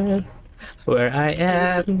word. Where I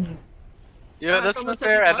am. Yeah, that's not someone's at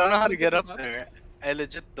fair. the I don't know top, how to get up someone's there. I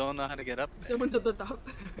legit don't know how to get up there. Someone's at the top.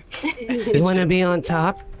 You wanna be on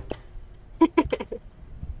top?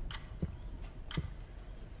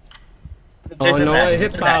 Oh no, is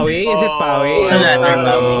it Pawi? Is it Pawi?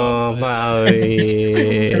 Oh, Oh, Pawi.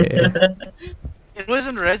 It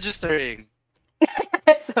wasn't registering.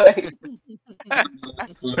 Sorry.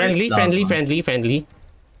 Friendly.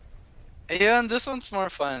 Ayun, this one's more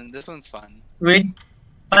fun. This one's fun. Wait,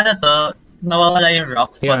 paano to? Nawawala yung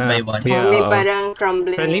rocks one by one. Yeah. May parang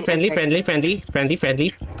crumbling Friendly. I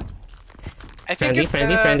think Friendly, if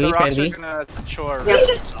friendly, the friendly, rocks friendly. are gonna touch your Yep.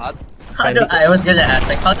 shot, I was gonna ask,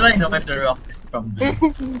 like, how do I know if the rock is crumbling?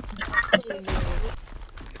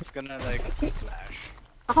 it's gonna like flash.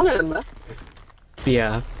 Ako na lang ba?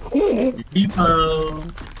 Yeah. People.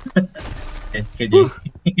 It's kidding.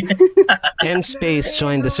 And Space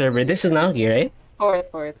joined the server. This is Naoki, right?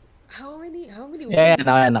 Fourth. How many Yeah, wins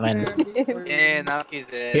naka- are Yeah,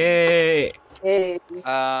 Naoki's in. Yay! Hey.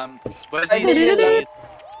 Wesley's I did it. in.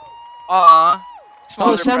 Aw.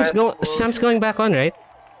 Oh, Smaller Sam's going back on, right?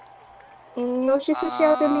 No, she said she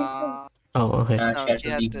had to leave. Oh, okay. No, She had she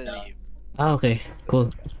to had leave to now. leave. Ah, okay.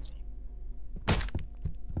 Cool.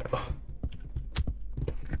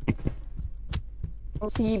 Oh,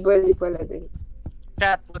 si Buzzy pala din.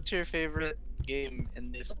 Chat, what's your favorite game in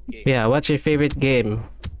this game? Yeah, what's your favorite game?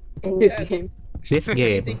 In this Yeah. game. This I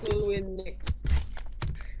game. think we'll win next.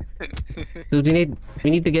 Dude, we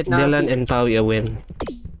need to get Naoki. Dylan and Pawi a win.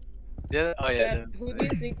 Yeah. Oh yeah. Chat, who do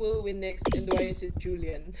you think will win next, and why is it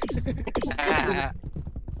Julian?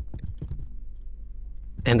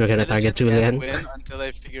 And we're gonna I legit target can't Julian. win until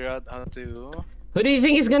I figure out how to. Who do you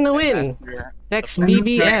think is gonna win? master Text the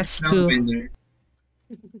BBS No to. winner.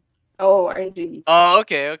 Oh, RG. Oh,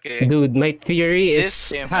 okay, okay. Dude, my theory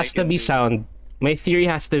This is game has I to can be do. sound. My theory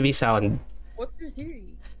has to be sound. What's your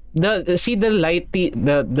theory? See the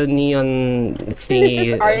the neon Isn't it thingy.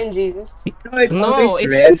 just RNG? No, it's No, always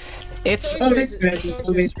it's red. it's It's Always red, red. it's It's always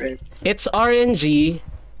always red. red. it's RNG.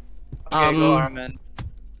 Okay, go Armin.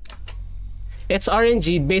 It's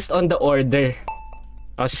RNG based on the order.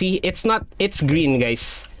 Oh, see, it's not. It's green,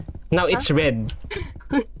 guys. Now it's red.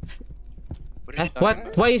 What are you talking What?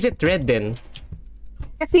 about? Why is it red then?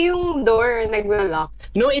 Kasi yung door nag-lock.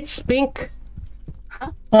 No, it's pink.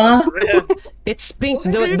 Huh? Red. It's pink.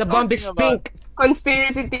 What are you The bomb is talking about? pink.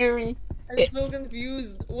 Conspiracy theory. I'm so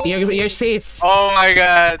confused. What? You're safe. Oh my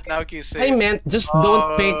god, Naoki's safe. I meant just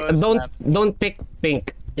don't pick. Oh, snap. Don't pick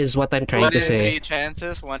pink. Is what I'm trying 1 to in say. 3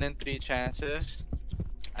 chances, 1 in 3 chances.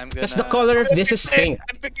 I'm gonna. Because the color of this is pink.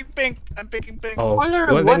 I'm picking pink. I'm picking pink. Oh, Color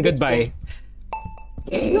of well what then is goodbye.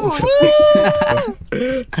 No,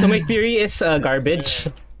 So my theory is garbage.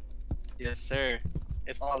 Yes, sir.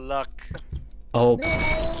 It's all luck. Oh,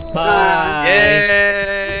 No! bye.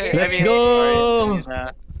 Yay! Let's go.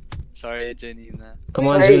 Sorry, Janina. Come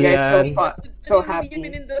on, Sorry, guys, so Julian. fun. So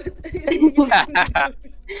happy.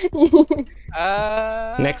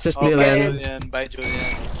 Next is Bye, Dylan. Julian. Bye,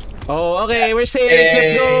 Julian. Oh, okay, we're safe.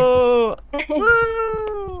 Let's go.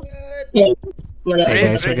 Wala. Okay, Great,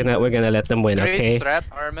 guys, we're gonna let them win. Great Okay. strat,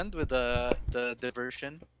 Armand, with the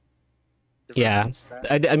diversion. Yeah.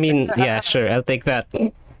 Diversion I mean, yeah, sure. I'll take that.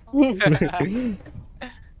 strat.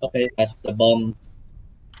 Okay, that's the bomb.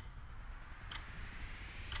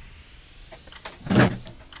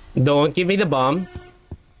 Don't give me the bomb.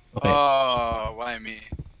 Okay. Oh, why me?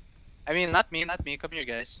 I mean, not me, not me. Come here,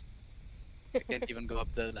 guys. I can't even go up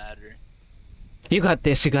the ladder. You got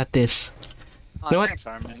this. You got this. Oh, You know what? thanks,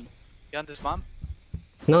 Armin. You want this bomb?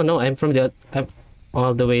 No, no. I'm from I'm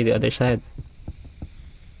all the way the other side.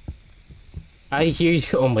 I hear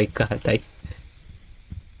you. Oh my god.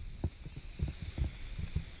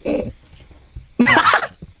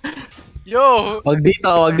 Yo! Wag dito,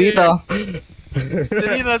 wag dito.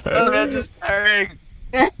 Janina's not registering!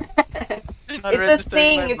 You're not It's a registering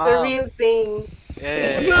thing. my It's a mom. real thing.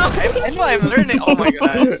 Yeah. I know I'm learning. Oh my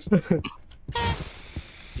gosh.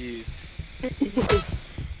 Jeez.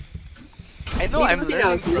 I know Hindi I'm mo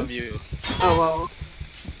learning sinabi. from you. Oh, wow.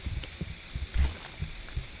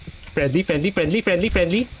 Friendly, friendly, friendly, friendly,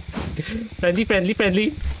 friendly. Friendly, friendly, friendly.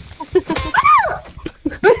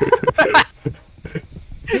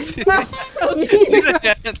 Help me. Sino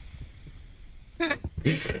yan?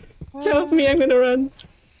 Help me, I'm gonna run.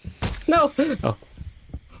 No. Oh.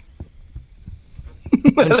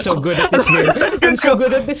 I'm so good at this game. I'm so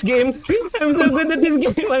good at this game. I'm so good at this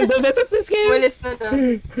game. I'm the best at this game. Walis na na.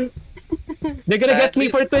 They're gonna get me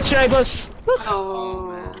for Twitch rivals.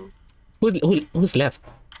 Oh. Who's left?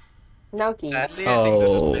 Naoki. Sadly, I think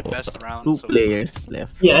this is my Oh. best round. Two so players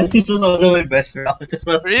left. Yeah, this was also my best round. This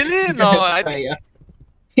was Really? No, I think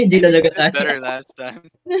Hindi talaga I did better kaya. last time.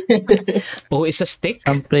 Oh, it's a stick?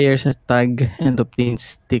 Some players are tag and obtain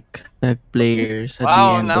stick tag players at Wow,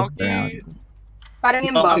 the end of the Naoki. round. Parang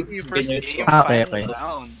yung bomb. Naoki first game, Okay, final okay.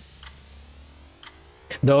 round.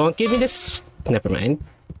 Don't give me this. Never mind.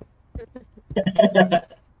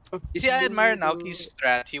 You see, I admire Naoki's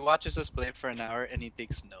strat. He watches us play for an hour and he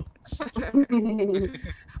takes notes.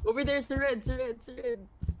 Over there's the red, the red, the red.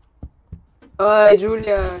 Ay,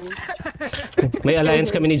 Julian. May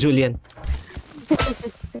alliance kami ni Julian.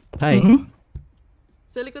 Hi. Mhm.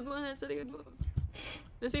 Sa likod mo na, sa likod mo.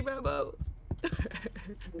 Nasa ibabaw.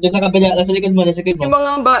 Diyan sa kabila, nasa likod mo, nasa likod Yung mo.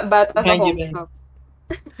 mga bata sa Behind you, home man. shop.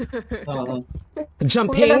 Oo.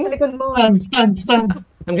 Kuya, nasa Jumping. likod mo. Stand.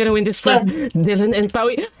 I'm gonna win this for Dylan and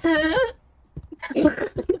Pawi.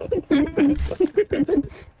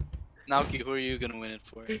 Naoki, who are you gonna win it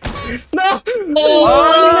for? No! Oh!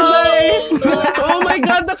 I'm gonna die! Oh my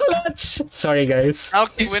god, the clutch! Sorry guys.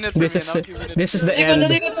 Naoki, win it for This me. is Naoki, win it this is for the me. end.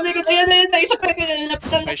 Ayan, isa pa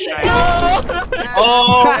My shine.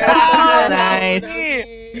 Oh, wow, nice.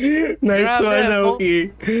 Naoki! Nice Grab one, them, Naoki.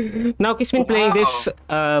 Naoki's been playing Wow. this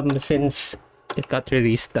since it got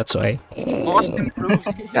released, that's why. Most improved.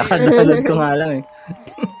 Kakadalad ko nga lang eh.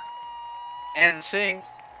 And sing.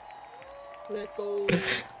 Let's go.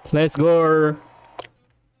 Let's go.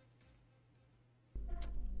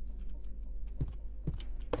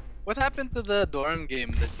 What happened to the dorm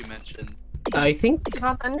game that you mentioned? I think It's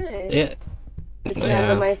not ano eh. yeah. It's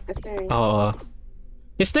Yeah. randomized kasi. Oh,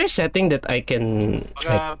 Is there a setting that I can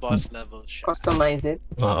Mga boss level siya. Customize it.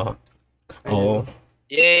 Oh. Oh.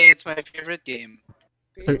 Yay, it's my favorite game.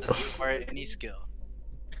 Okay. It doesn't require any skill.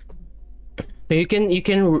 You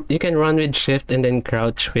can run with shift and then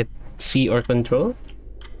crouch with C or control.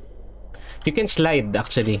 You can slide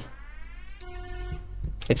actually.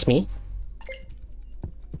 It's me.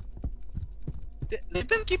 They've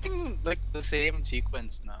been keeping like the same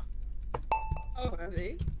sequence now. Oh, have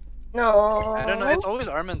they? No. I don't know. It's always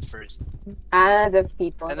Armand first, The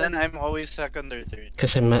people. and then I'm always second or third.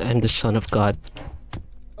 Because I'm the son of God.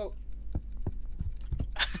 Oh,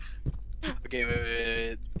 Okay,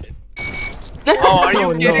 wait. Oh, are you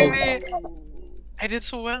Oh, kidding no. me? I did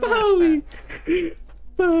so well last time.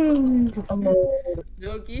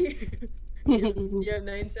 Loki. You have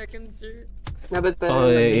 9 seconds, sir. Dapat pala Oh,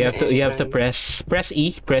 you have to entrance. press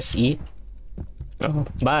E. Oh,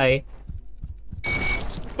 bye.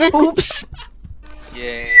 Oops.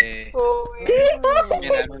 Yay! Oh, I mean,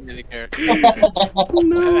 I don't really care.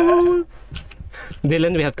 No.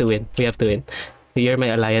 Dylan, we have to win. You're my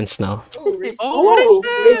alliance now. Oh, Riz. Oh, what is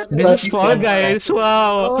this? This is Fall Guys.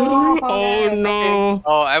 Wow. Oh, Fall Oh Guys, no.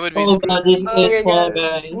 Oh, I would be Oh screwed. god, this Oh, is you're Fall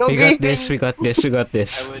gonna- Guys. No We got griefing. this. We got I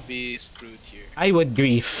this. would be screwed here. I would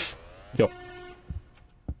grief. Yo.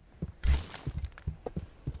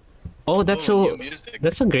 Oh, that's Oh, so. new music.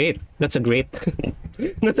 That's a great. That's a great.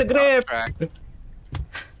 Soundtrack.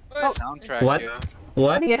 What? Soundtrack. What? Yo, How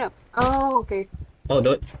What? to get up? Oh, okay. Oh,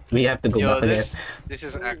 don't. We have to go Yo back again. this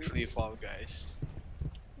is actually Fall Guys.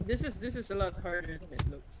 This is a lot harder than it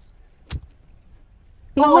looks.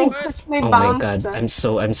 Oh my What? gosh, may Oh my bounce god, dyan.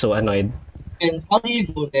 I'm so annoyed. And how do you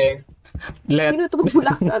go there? Let Sino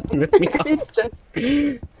tumutulak sa atin? Let me out. Alis dyan.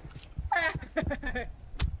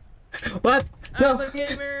 What? No. I'm a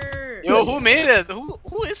gamer. Yo, who made it?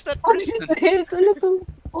 Who is that What is person? this? Ano to?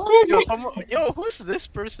 Yo, who's this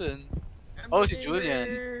person? I'm Oh, a si Julian.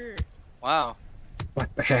 gamer. Wow. What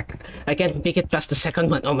the heck? I can't make it past the second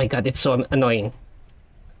one. Oh my god, it's so annoying.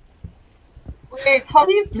 Wait, how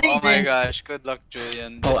do you play Oh my this? gosh, good luck,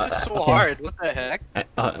 Julian. Oh, This is so okay. hard. What the heck?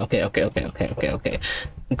 Okay.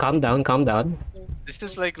 Calm down. This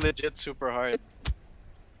is like legit super hard.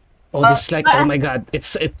 Oh, this is like, oh my god,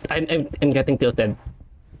 I'm getting tilted.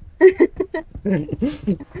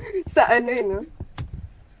 Sa ano yun, no?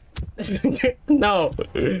 No.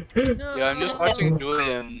 No. Yeah, I'm just watching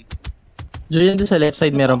Julian. Julian, doon sa left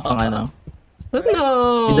side meron pang ano.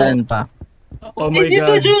 No. May daan pa. Oh my Did you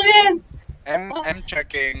do god. Julian? I'm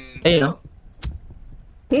checking. Ayun, no?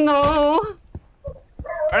 No.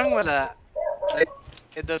 Parang wala. Like,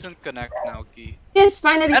 it doesn't connect now, Key. Yes,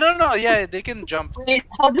 finally. I don't know. Yeah, they can jump. Wait,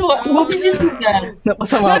 how do you do that?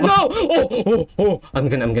 Napasama No. pa. Oh. I'm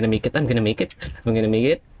gonna make it.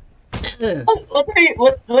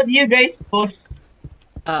 What do you guys push?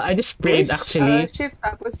 I just sprayed actually. Shift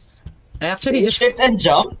tapos. I actually just Shift and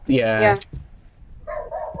jump? yeah. Yeah.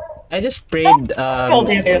 I just sprayed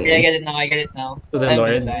Okay, I get it now. to the I'm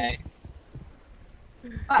Lord. gonna die.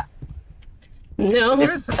 No,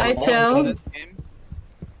 I fell. This game.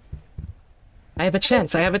 I have a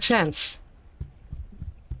chance.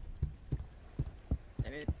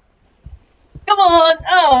 Damn it. Come on!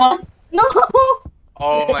 Oh! No!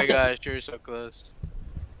 Oh my gosh, you're so close.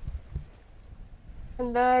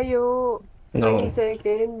 Ang layo. 20 No.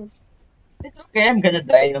 seconds. It's okay, I'm gonna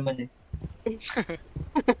die naman eh.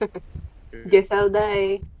 Guess I'll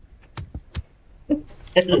die.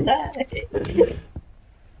 It'll die.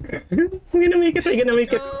 I'm gonna make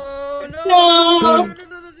it. No. No!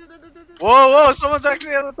 Whoa, someone's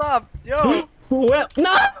actually at the top. Yo. Well,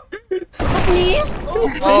 no.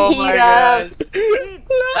 Oh my Hirap. god.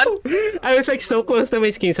 No. I was like so close to my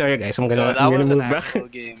screen. Sorry guys, I'm No, gonna that was an move back. actual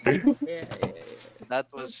game. Yeah. That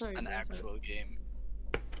was sorry, an that's actual game.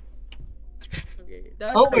 Okay.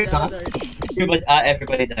 That Oh was my hard. god.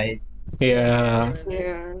 Everybody died. Yeah.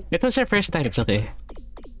 Yeah. It was our first time. It's okay.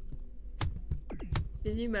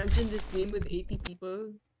 Can you imagine this game with 80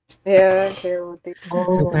 people? Yeah, chaotic.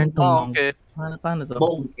 Return to Oh, monk. okay. Paano to?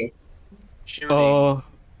 Okay. Shooting. Oh,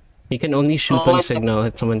 you can only shoot Oh, on signal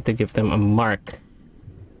at someone to give them a mark.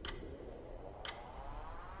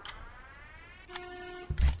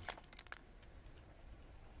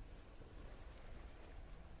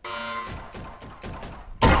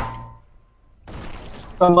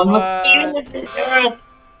 Someone was What? eating the girl.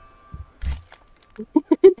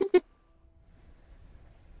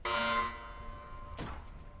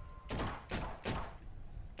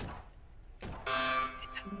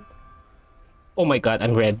 Oh my god,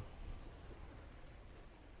 I'm red.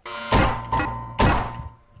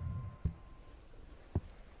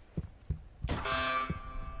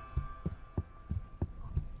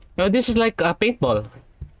 Oh, this is like a paintball.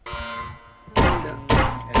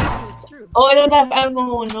 It's true. Oh, I don't have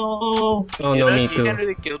ammo. No. Oh no, me You too. can't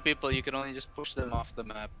really kill people. You can only just push them off the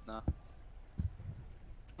map. No.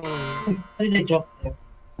 How did I jump there?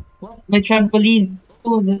 What? My trampoline.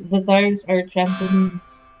 Oh, the tires are trampoline.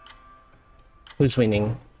 Who's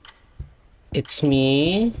winning? It's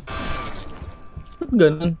me. Ba't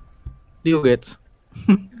ganun? Do you get?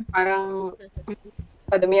 Parang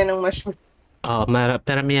padamihan ng mushroom. Oh,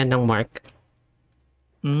 paramihan ng mark.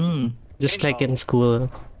 Just like in school.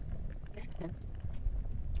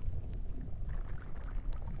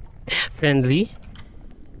 Friendly?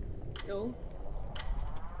 No.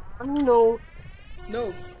 No.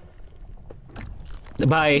 No.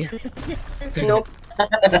 Bye. Nope.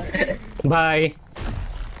 Bye.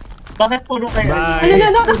 Bakit puro kayo? Bye.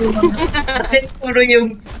 No. Bakit puro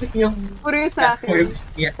yung Puro yung sa akin. platforms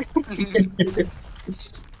niya?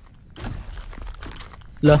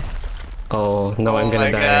 Oh, no, I'm Oh gonna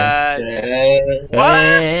my die. god.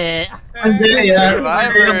 What?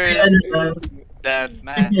 Survivor. That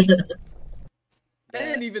match. I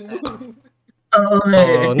didn't even move.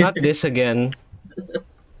 Oh, not this again.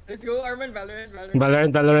 Let's go, Arman.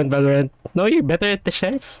 Valorant. Valorant. No, you're better at the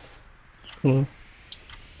sheriff. I'm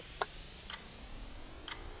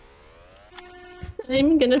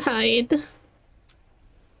gonna hide.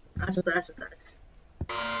 Taas.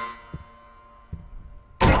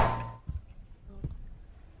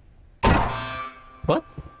 What?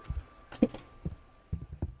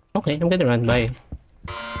 Okay, I'm gonna run. Bye.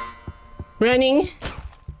 Running.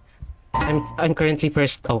 I'm currently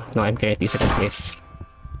first. Oh no, I'm currently second place.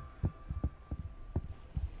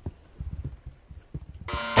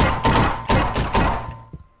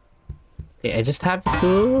 Okay, I just have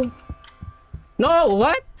to. No,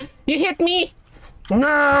 what? You hit me!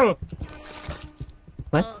 No!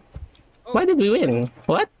 What? Why did we win?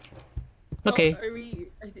 What? Okay. Are we?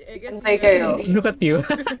 I guess. Antay kayo. Look at you.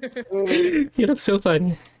 You look so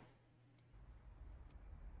fun.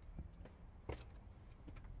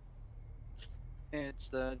 It's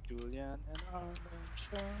the Julian and Armin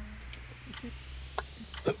show.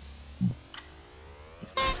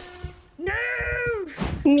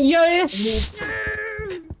 Yes!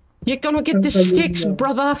 You're gonna get the sticks,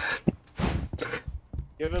 brother!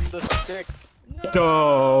 Give him the stick.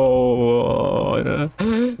 No.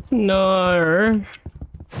 No.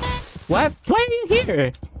 What? Why are you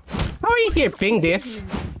here? How are you here, Ping Diff?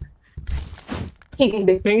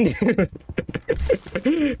 Hindi. Ping Diff.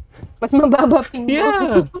 Mas mababa ping mo.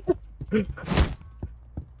 Yeah.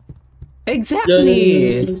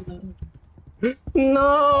 Exactly.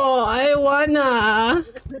 No, I wanna.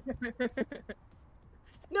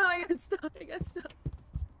 No, I got stuck.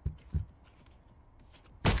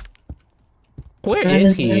 Where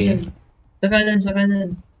is he? Sa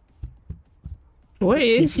kanan. Where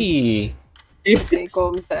is he? May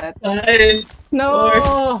comsat. Ay, No.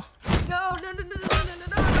 No.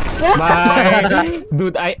 Bye.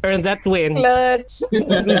 Dude, I earned that win. Clutch.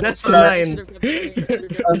 Dude, that's mine.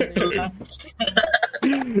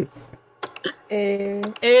 Eh,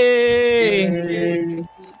 Hey.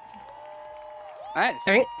 Nice.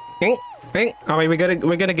 Ping. Okay, we're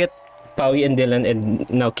gonna get Pawi and Dylan and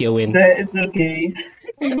Naoki a win. it's okay.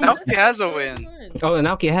 Now he has a win. Oh,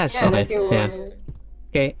 Naoki has. yeah, Okay. like you Yeah. were.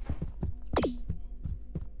 Okay.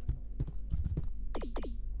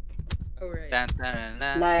 Alright. Dun, dun, dun,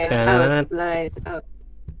 dun. Lights out.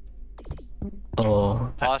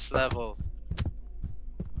 Oh, Boss level.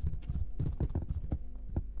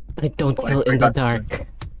 I don't kill in the dark.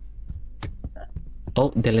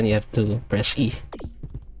 Oh, Dylan, you have to press E.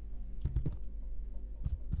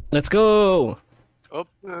 Let's go! Oh.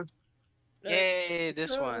 Yay,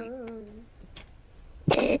 this one.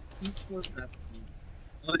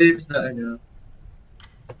 What is the ano?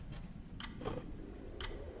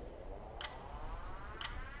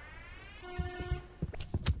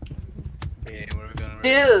 Okay, we're gonna.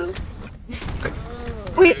 Dude.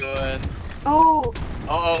 Wait. Good. Oh.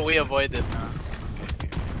 Oh, we avoid it now.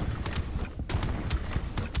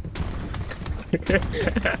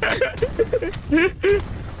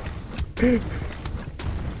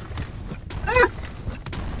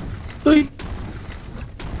 Uy!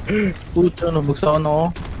 Pucha, nabugsakan ako.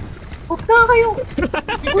 Huwag na kayo.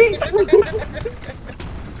 Uy.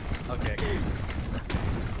 Okay.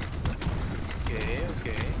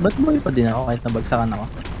 Okay. Ba't buhay pa din ako kahit nabagsakan ako?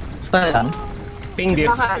 Style lang. Ping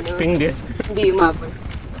diff. Baka ano. Ping diff. Hindi umabot.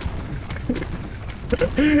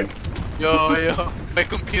 Yo, my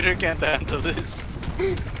computer can't handle this.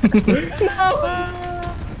 Oh, I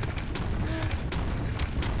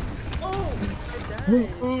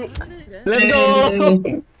died. Mm. Let's go!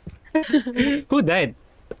 Who died?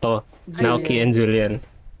 Oh, Naoki and Julian.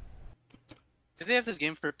 Did they have this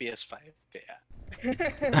game for PS5? Okay, yeah.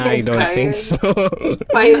 I Yes, don't think fire. so.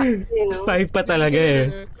 Five, you know. 5 pa talaga eh.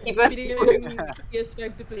 Diba? Pinili ko yung PS5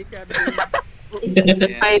 to play crab game.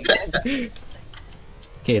 Five.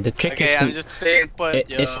 Okay, the trick Okay, I'm is just staying put,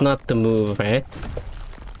 yo. it's not to move, right?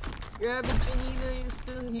 Grab it, Janina, you're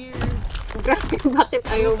still here. Grabe, bakit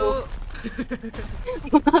ayaw mo?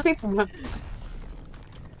 Bakit ba?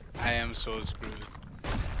 I am so screwed.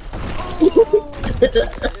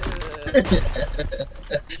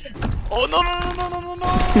 Oh no no no no no no no!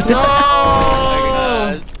 No! Oh my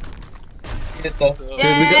god! Ito.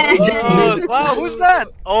 Oh, wow, who's that?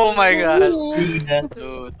 Oh my god! Tina.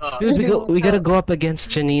 Dude, Dude, we gotta go up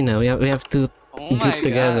against Janina. We have to oh my group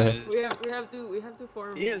together. god! We have to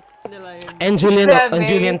form Yes. an alliance. And Julian, Grabe. and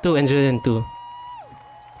Julian too, and Julian too.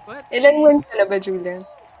 What? Ilan months ka na ba, Julia?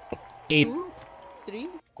 8. 2? 3?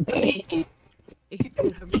 8?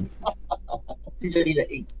 Grabe. Si Janina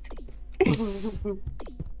 8.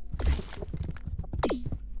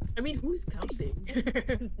 I mean, who's counting?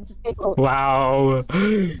 Wow.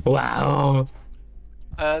 Wow.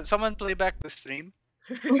 Someone play back the stream.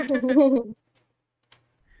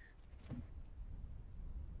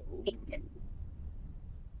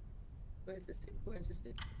 Where's this thing? Where's this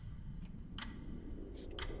thing?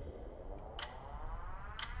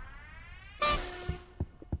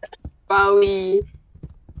 Pawi.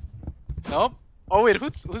 Nope. Oh wait,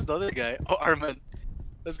 who's the other guy? Oh, Arman.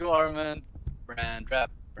 Let's go, Arman. Brand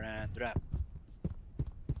rap.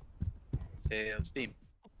 Sales team.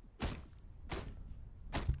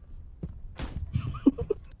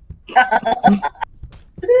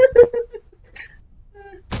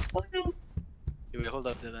 Oh no. Wait, hold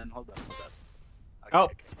up, Dylan. Hold up. Oh.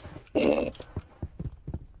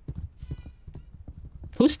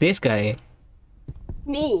 Who's this guy?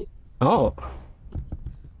 Me. Oh.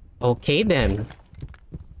 Okay then.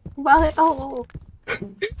 Bakit ako?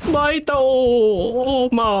 Bakit ako? Oh,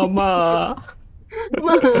 mama.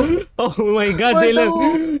 Oh my god, Bakit Dylan. ako?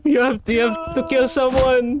 You have to kill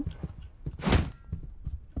someone.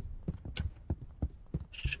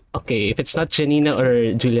 Okay, if it's not Janina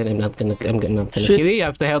or Julian, I'm not gonna Shit. kill you. You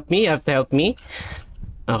have to help me.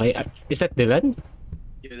 Okay, is that Dylan?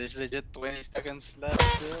 Yeah, there's legit 20 seconds left.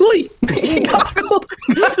 Uy! Gago!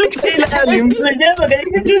 Balik sa ilalim! Julia, magaling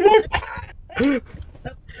si Julia.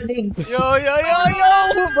 Yo!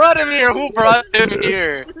 Who brought him here? Who brought him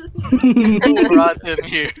here?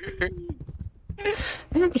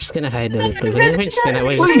 I'm just gonna hide a little bit. We're just gonna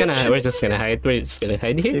hide. We're just gonna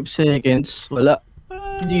hide here. 5 seconds. Wala.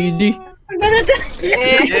 GD.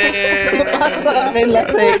 Yay! Sa akin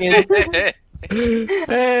last second.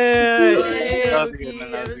 Hey, That was a good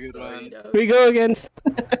one. That was a good one. we go against.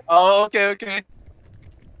 Oh, okay.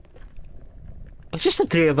 It's just the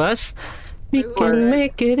 3 of us. We Alright. can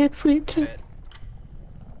make it if we try.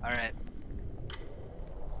 Alright.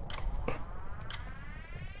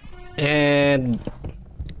 And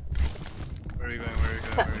Where are we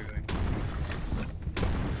going?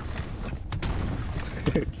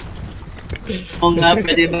 Oo nga,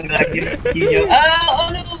 pwede mag-lagi yung inyo. Oh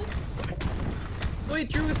no! Wait,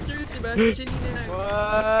 truce, diba? Si Janina.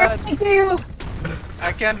 What? Thank you.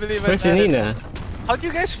 I can't believe I where's said it. Janina? How'd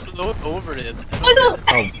you guys float over it? Oh,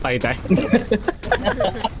 I died.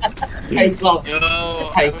 I saw. Yo,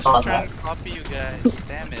 I I was saw trying to copy you guys.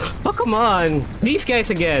 Damn it, Oh, come on. These guys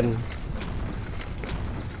again.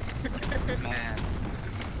 man.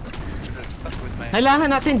 Should've stuck with my. Kailangan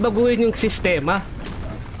natin baguhin yung sistema.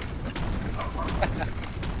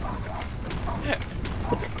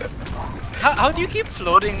 How do you keep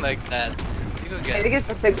floating like that? You go I get. think it's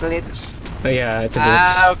just a glitch. Oh, yeah, it's a glitch.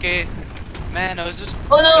 Ah, okay. Man, I was just.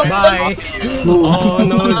 Oh no! Bye. Oh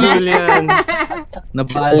no, Julian.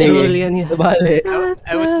 Nabali. Julian, Nabali.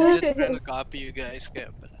 I was legit trying to copy you guys. Kaya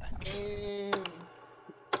pala. I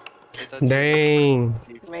thought you- Dang.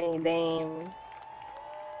 My damn.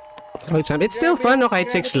 Oh, champ. It's still fun, no? Kahit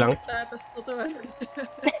 6 lang. Tapos to to.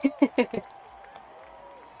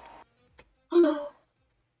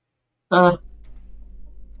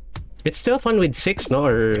 It's still fun with 6, no?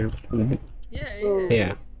 Or Yeah.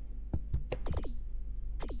 yeah.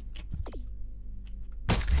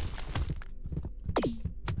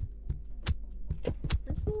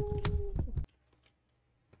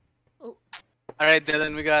 Alright,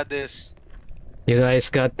 Dylan, we got this. You guys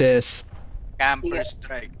got this. Camper Yeah.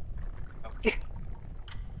 strike. Okay.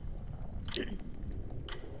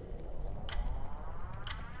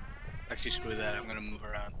 Actually, screw that. I'm gonna move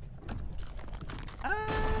around.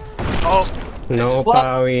 Oh! No, What?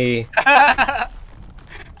 Pawi. I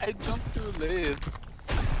jumped too late.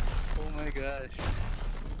 my gosh.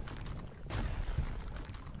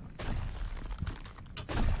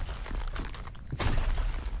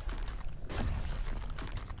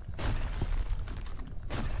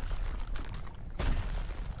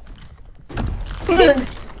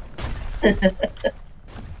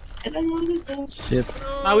 Shit.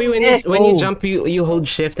 When you jump, you hold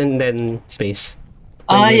shift and then space.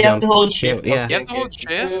 When You have jump. to hold shift. Yeah. You have to hold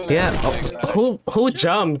shift? Yeah. Oh my God. Who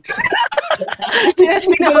jumped?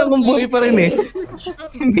 Testing ko lang kung buhay pa rin eh.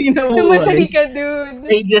 Hindi na Namatay buhay. ka, dude.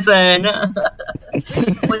 Ay, di sana.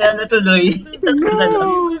 Wala na tuloy. Tatlo na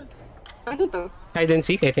lang. Ano to? Hide and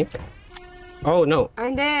seek, I think. Oh no. Ah,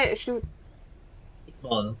 hindi. Shoot.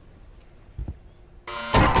 Ball.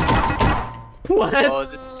 What? Oh,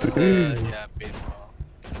 this is yeah, paintball.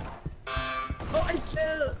 Oh, I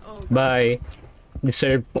fell! Oh, Bye.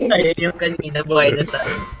 Deserve. Ayun yung kanina, buhay na sa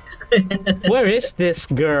akin. Where is this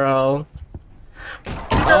girl?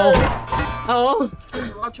 Oh. Oh.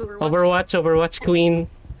 Overwatch Queen.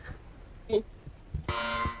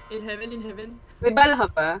 In heaven. May bala ka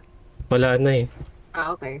pa? Wala na eh.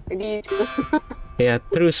 Ah, okay. Hindi. Yeah,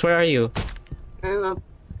 Truce, where are you?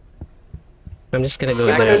 I'm just gonna go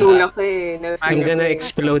Iba there. nalulak ka eh. I'm gonna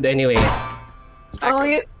explode anyway. Oh,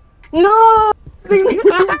 you... No! This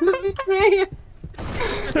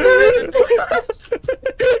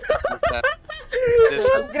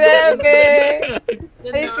is Grabe!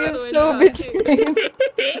 I feel so betrayed.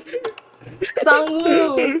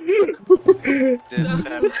 Sangu! this is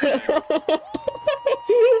happening.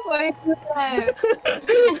 Why is that?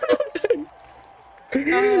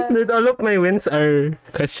 Dude, all of my wins are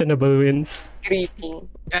questionable wins. Creeping.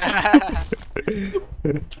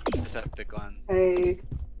 Decepticon. Ay.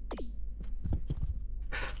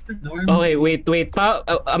 Okay, wait. Wait.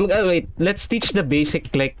 Let's teach the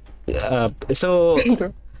basic like. So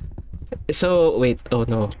wait. Oh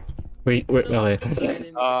no. We're okay.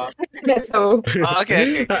 So...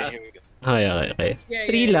 Okay, here we go. Okay. Yeah,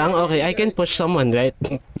 3 lang. Okay, I can push someone, right?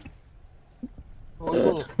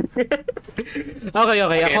 Oh.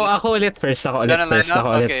 Okay. Ako ulit first. Ako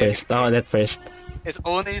ulit first. It's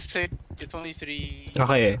only 6. It's only 3.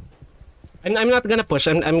 Okay. I'm not gonna push.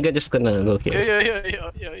 I'm just gonna go Yo. here.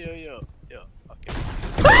 Okay.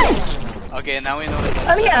 Okay, now we know.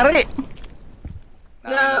 Ano nangyari?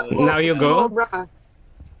 Now you go?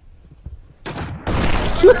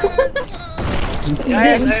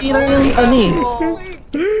 Guys, I Sira yung ano eh.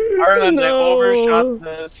 Arlen, I No. overshot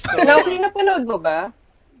the stone. Napanood mo ba?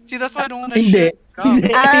 See, that's why I don't wanna Hindi. shoot. No. Hindi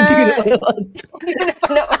ko napanood. Hindi ko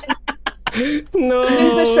napanood. No.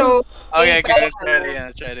 It's the show. Okay, let's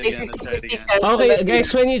try it again. Okay,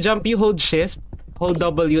 guys, when you jump, you hold shift, hold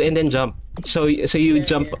W, and then jump. So you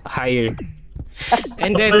jump higher.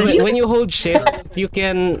 And then when you hold shift, you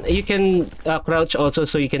can crouch also,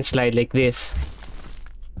 so you can slide like this.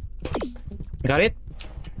 Got it?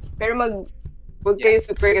 Pero huwag kayo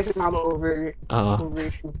super kasi baka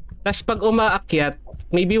overshoot. Tapos pag umaakyat,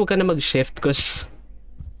 maybe huwag ka na mag-shift because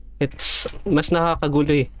it's mas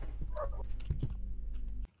nakakagulo eh.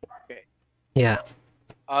 Okay. Yeah.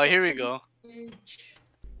 Here we go.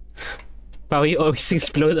 Pawi always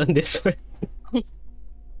explode on this one.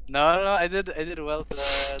 No, I did well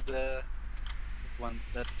the one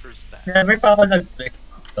that first time. Never pa ako nag-click.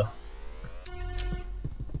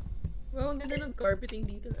 Well, ang ganda ng carpeting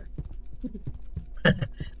dito ah.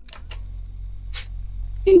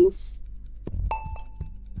 Since.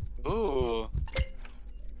 Ooh.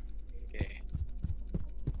 Okay.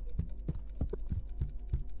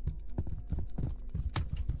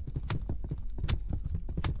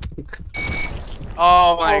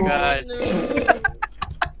 Oh my god. No.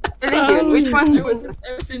 Alin yun? Which one I was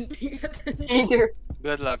wasn't paying attention. either?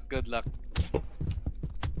 Good luck.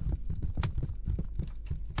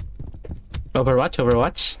 Overwatch.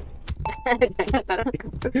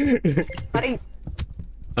 Parang,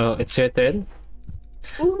 Oh, it's your turn.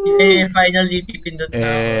 Yay, finally pipindot na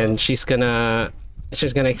ako. And she's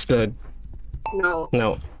gonna explode. no.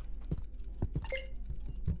 No.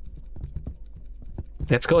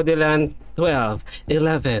 Let's go, Dylan. 12,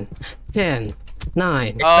 11, 10, 9.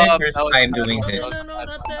 It's my first time doing this. No,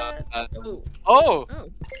 not that. Oh! Oh.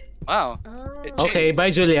 Wow. Oh. Okay,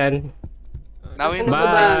 bye, Julian. Now we Saan know na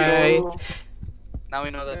ba that Bye. now we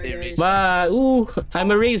know that they raised. Bye. Ooh, I'm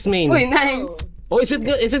a raised main. Uy, nice. Oh, is it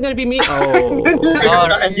gonna be me? Oh. Oh,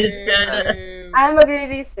 nakadis ka na. Ah,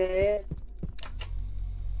 magre-reset.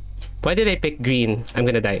 Why did I pick green? I'm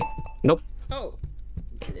gonna die. Nope. Oh.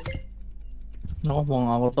 Naku, mukhang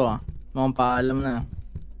ako to ah. Mukhang paalam na.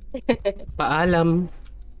 Paalam.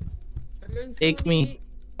 Take me.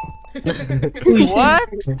 What?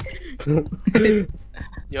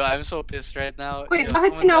 Yo, I'm so pissed right now. Wait, Yo,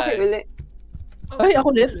 bakit someone sinabi died. ulit? Ay, ako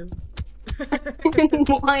ulit.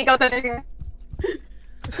 Mukhang ikaw talaga.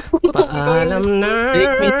 Paalam na.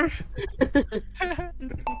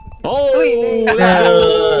 Oh! Uy, Let's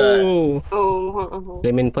go! Oh, mukhang ako.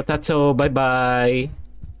 Lemon potato, bye-bye.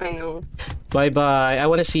 I know. Bye-bye. I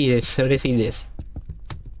wanna see this. I wanna see this.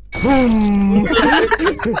 Boom!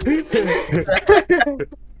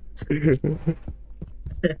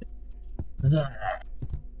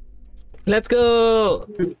 Let's go!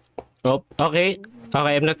 Oh, okay.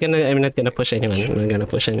 Okay, I'm not gonna push anyone. I'm not gonna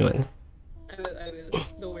push anyone. I will.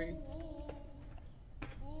 Don't worry.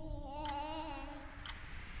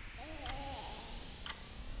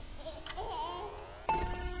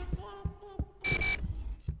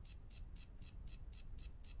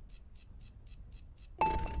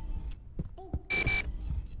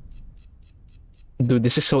 Dude,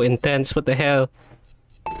 this is so intense. What the hell?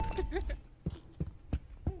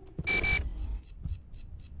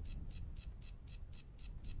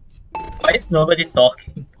 Why is nobody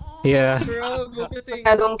talking? Yeah. Bro, focusing.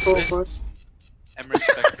 Masyadong focus. I'm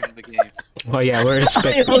respecting the game. Oh yeah, we're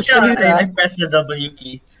respecting. I pressed the W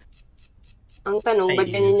key. Ang tanong, ba't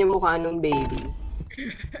ganyan yung mukha ng baby?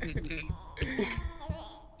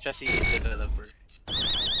 Siya si developer.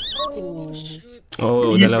 Oh, shoot.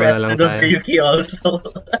 Oh, You dalawa na pressed lang the tayo. W key also.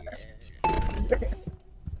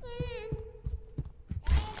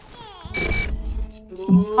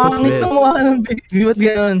 Pangit ang mukha ng baby. Ba't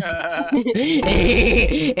ganun?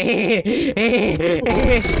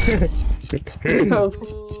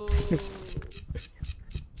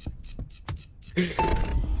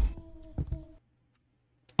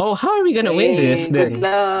 Oh, how are we gonna win this then? Good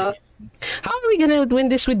luck. How are we gonna win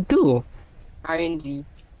this with 2? RNG.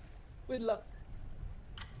 Good luck.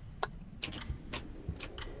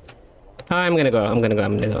 I'm gonna go. I'm gonna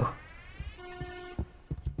go.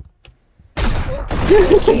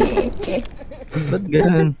 Ba't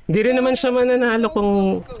ganun? Di rin naman siya mananalo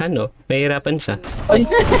kung ano, mahirapan siya. Ay,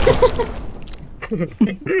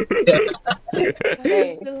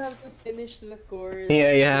 You still have to finish the course.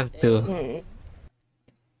 Yeah, you have to.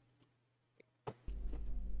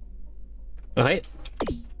 Okay.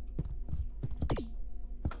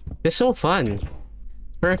 It's so fun.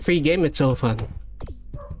 For a free game, it's so fun.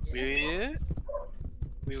 We've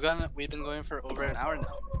been going for over an hour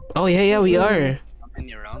now. Oh yeah, we are. How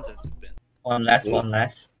many rounds has it been? One last.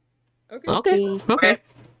 Okay. Okay.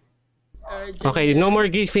 Okay, no more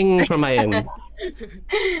griefing from my end.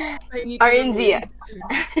 I need RNG, to- ah.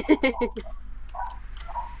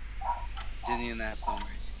 Janine has no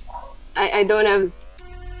mercy. I don't have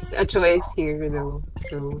a choice here though.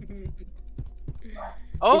 So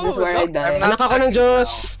Oh, This is where I look, die. I'm not Anak ako ng checking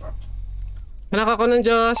Diyos! now. Anak ako ng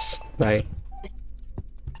Diyos! Bye.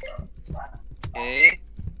 Okay.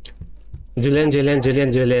 Julian.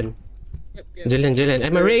 Yep, yep. Julian.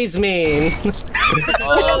 I'm a raise main!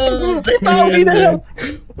 Oh, Pawi na lang.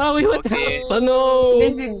 Oh, wait, what? Okay. Oh no!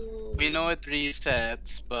 this is we know it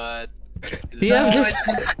resets, but They have just...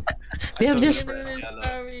 They have You just... can do this,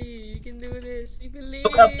 Pawi. You can do this. You believe.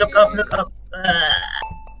 Look up.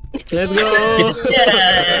 Let's go!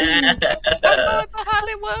 Yeah.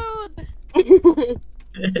 Hollywood.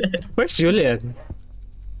 Where's Julian?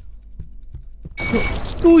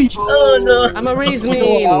 Uy! Oh no. I'm a raise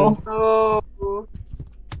main! oh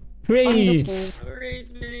Raise!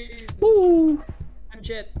 Raise me. Woo! I'm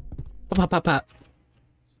Jet. Papa.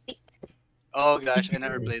 Oh gosh, I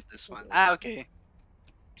never played this one. Ah, okay.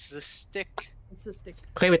 It's the stick. It's a stick.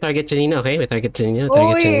 Okay, we target Janina, okay? We target Janina.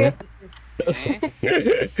 Uy. Okay.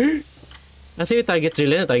 Kasi we target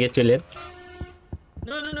Julian.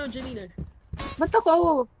 No, Janina. ba't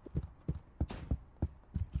ako?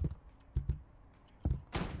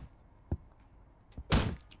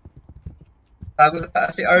 Tapos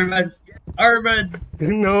si Armand.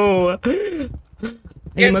 No!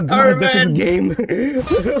 Get I'm a god at this Arman! game.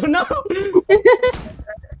 Oh, no!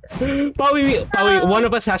 Pawi, one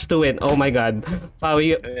of us has to win. Oh my god.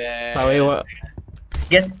 Pawi, Yeah.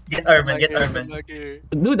 Get Armand. Okay.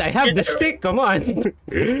 Dude, I have the stick. Come on.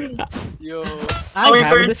 Yo. I Pawi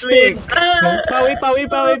have the first stick. win. Ah! Pawi. Wait.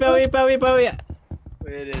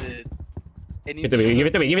 Give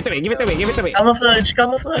it to me. Camouflage. Wait.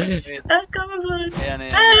 Camouflage. Ayan.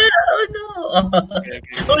 Oh no. Okay.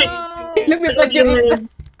 Uy! Lumipad yung isa.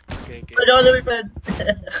 Okay. Wala ko lumipad.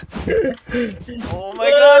 Oh my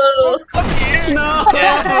gosh! Come here! No!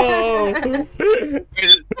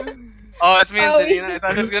 Oh, it's me and Janina. I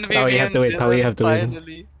thought it was gonna be Oh, me you have and to win. Oh, you have to win.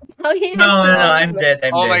 finally. No, I'm dead.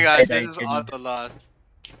 Oh my gosh, I this is died. auto loss.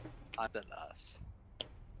 Auto loss.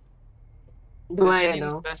 Do I Janina's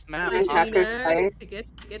know? best map. I Janina, sacrifice. Get.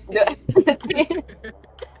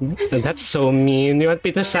 That's so mean. You want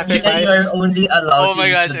me to Yeah, sacrifice? you are only allowed Oh to my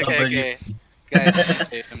use gosh, the okay, W. okay. Guys,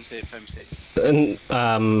 I'm safe.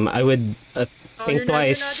 I would Oh, think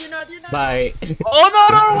twice. You're not. Bye. Oh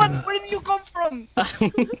no, what? Where did you come from?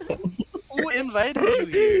 Who invited you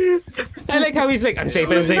here? I like how he's like, I'm safe.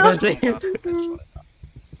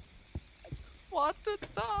 What the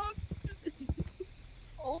dog?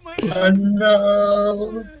 Oh my Oh god.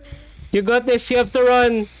 no! You got this. You have to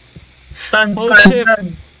run. Stun, Oh, stun, shit. stun!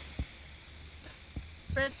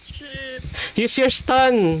 Press shift. Use your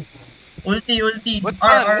stun. Ulti! What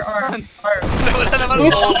R, stun? R, What R, stun? R! Wala naman.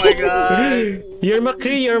 Oh my god. You're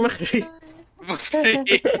McCree.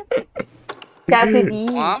 Cassidy.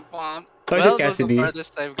 Womp womp. Or Well, the that was the Cassidy.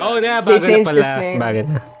 farthest I've Oh, gotten. na, They bago na changed his pala. name. Bago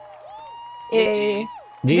na. Yay.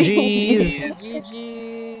 GG's.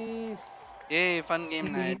 GG's. Yay, fun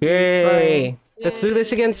game night. Yay. Let's do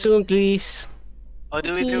this again soon, please. Oh,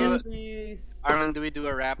 do we do Please. Armin? Do we do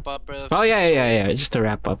a wrap up? Oh, yeah. Just to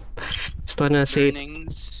wrap up. Just wanna say,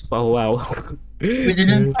 Learnings? oh, wow. We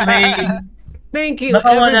didn't play. Thank you,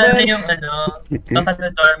 Baka wala na everybody. yung baka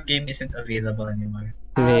the dorm game isn't available anymore.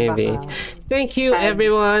 Maybe. Baka. Thank you, Sad.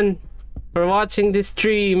 everyone, for watching this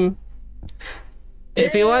stream.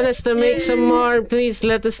 If you want us to make some more, please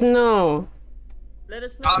let us know. Let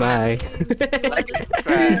us know. Bye. Like and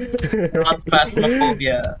subscribe. Not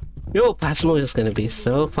Phasmophobia. Yo, Pasmo is gonna be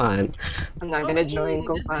so fun. I'm not gonna join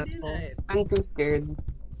Compatible. I'm too scared.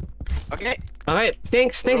 Okay. Alright,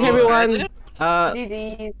 thanks Alright. everyone.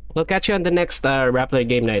 GG's. We'll catch you on the next Rappler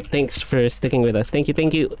game night. Thanks for sticking with us. Thank you.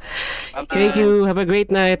 Bye-bye. Thank you. Have a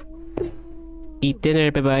great night. Eat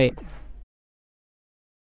dinner. Bye bye.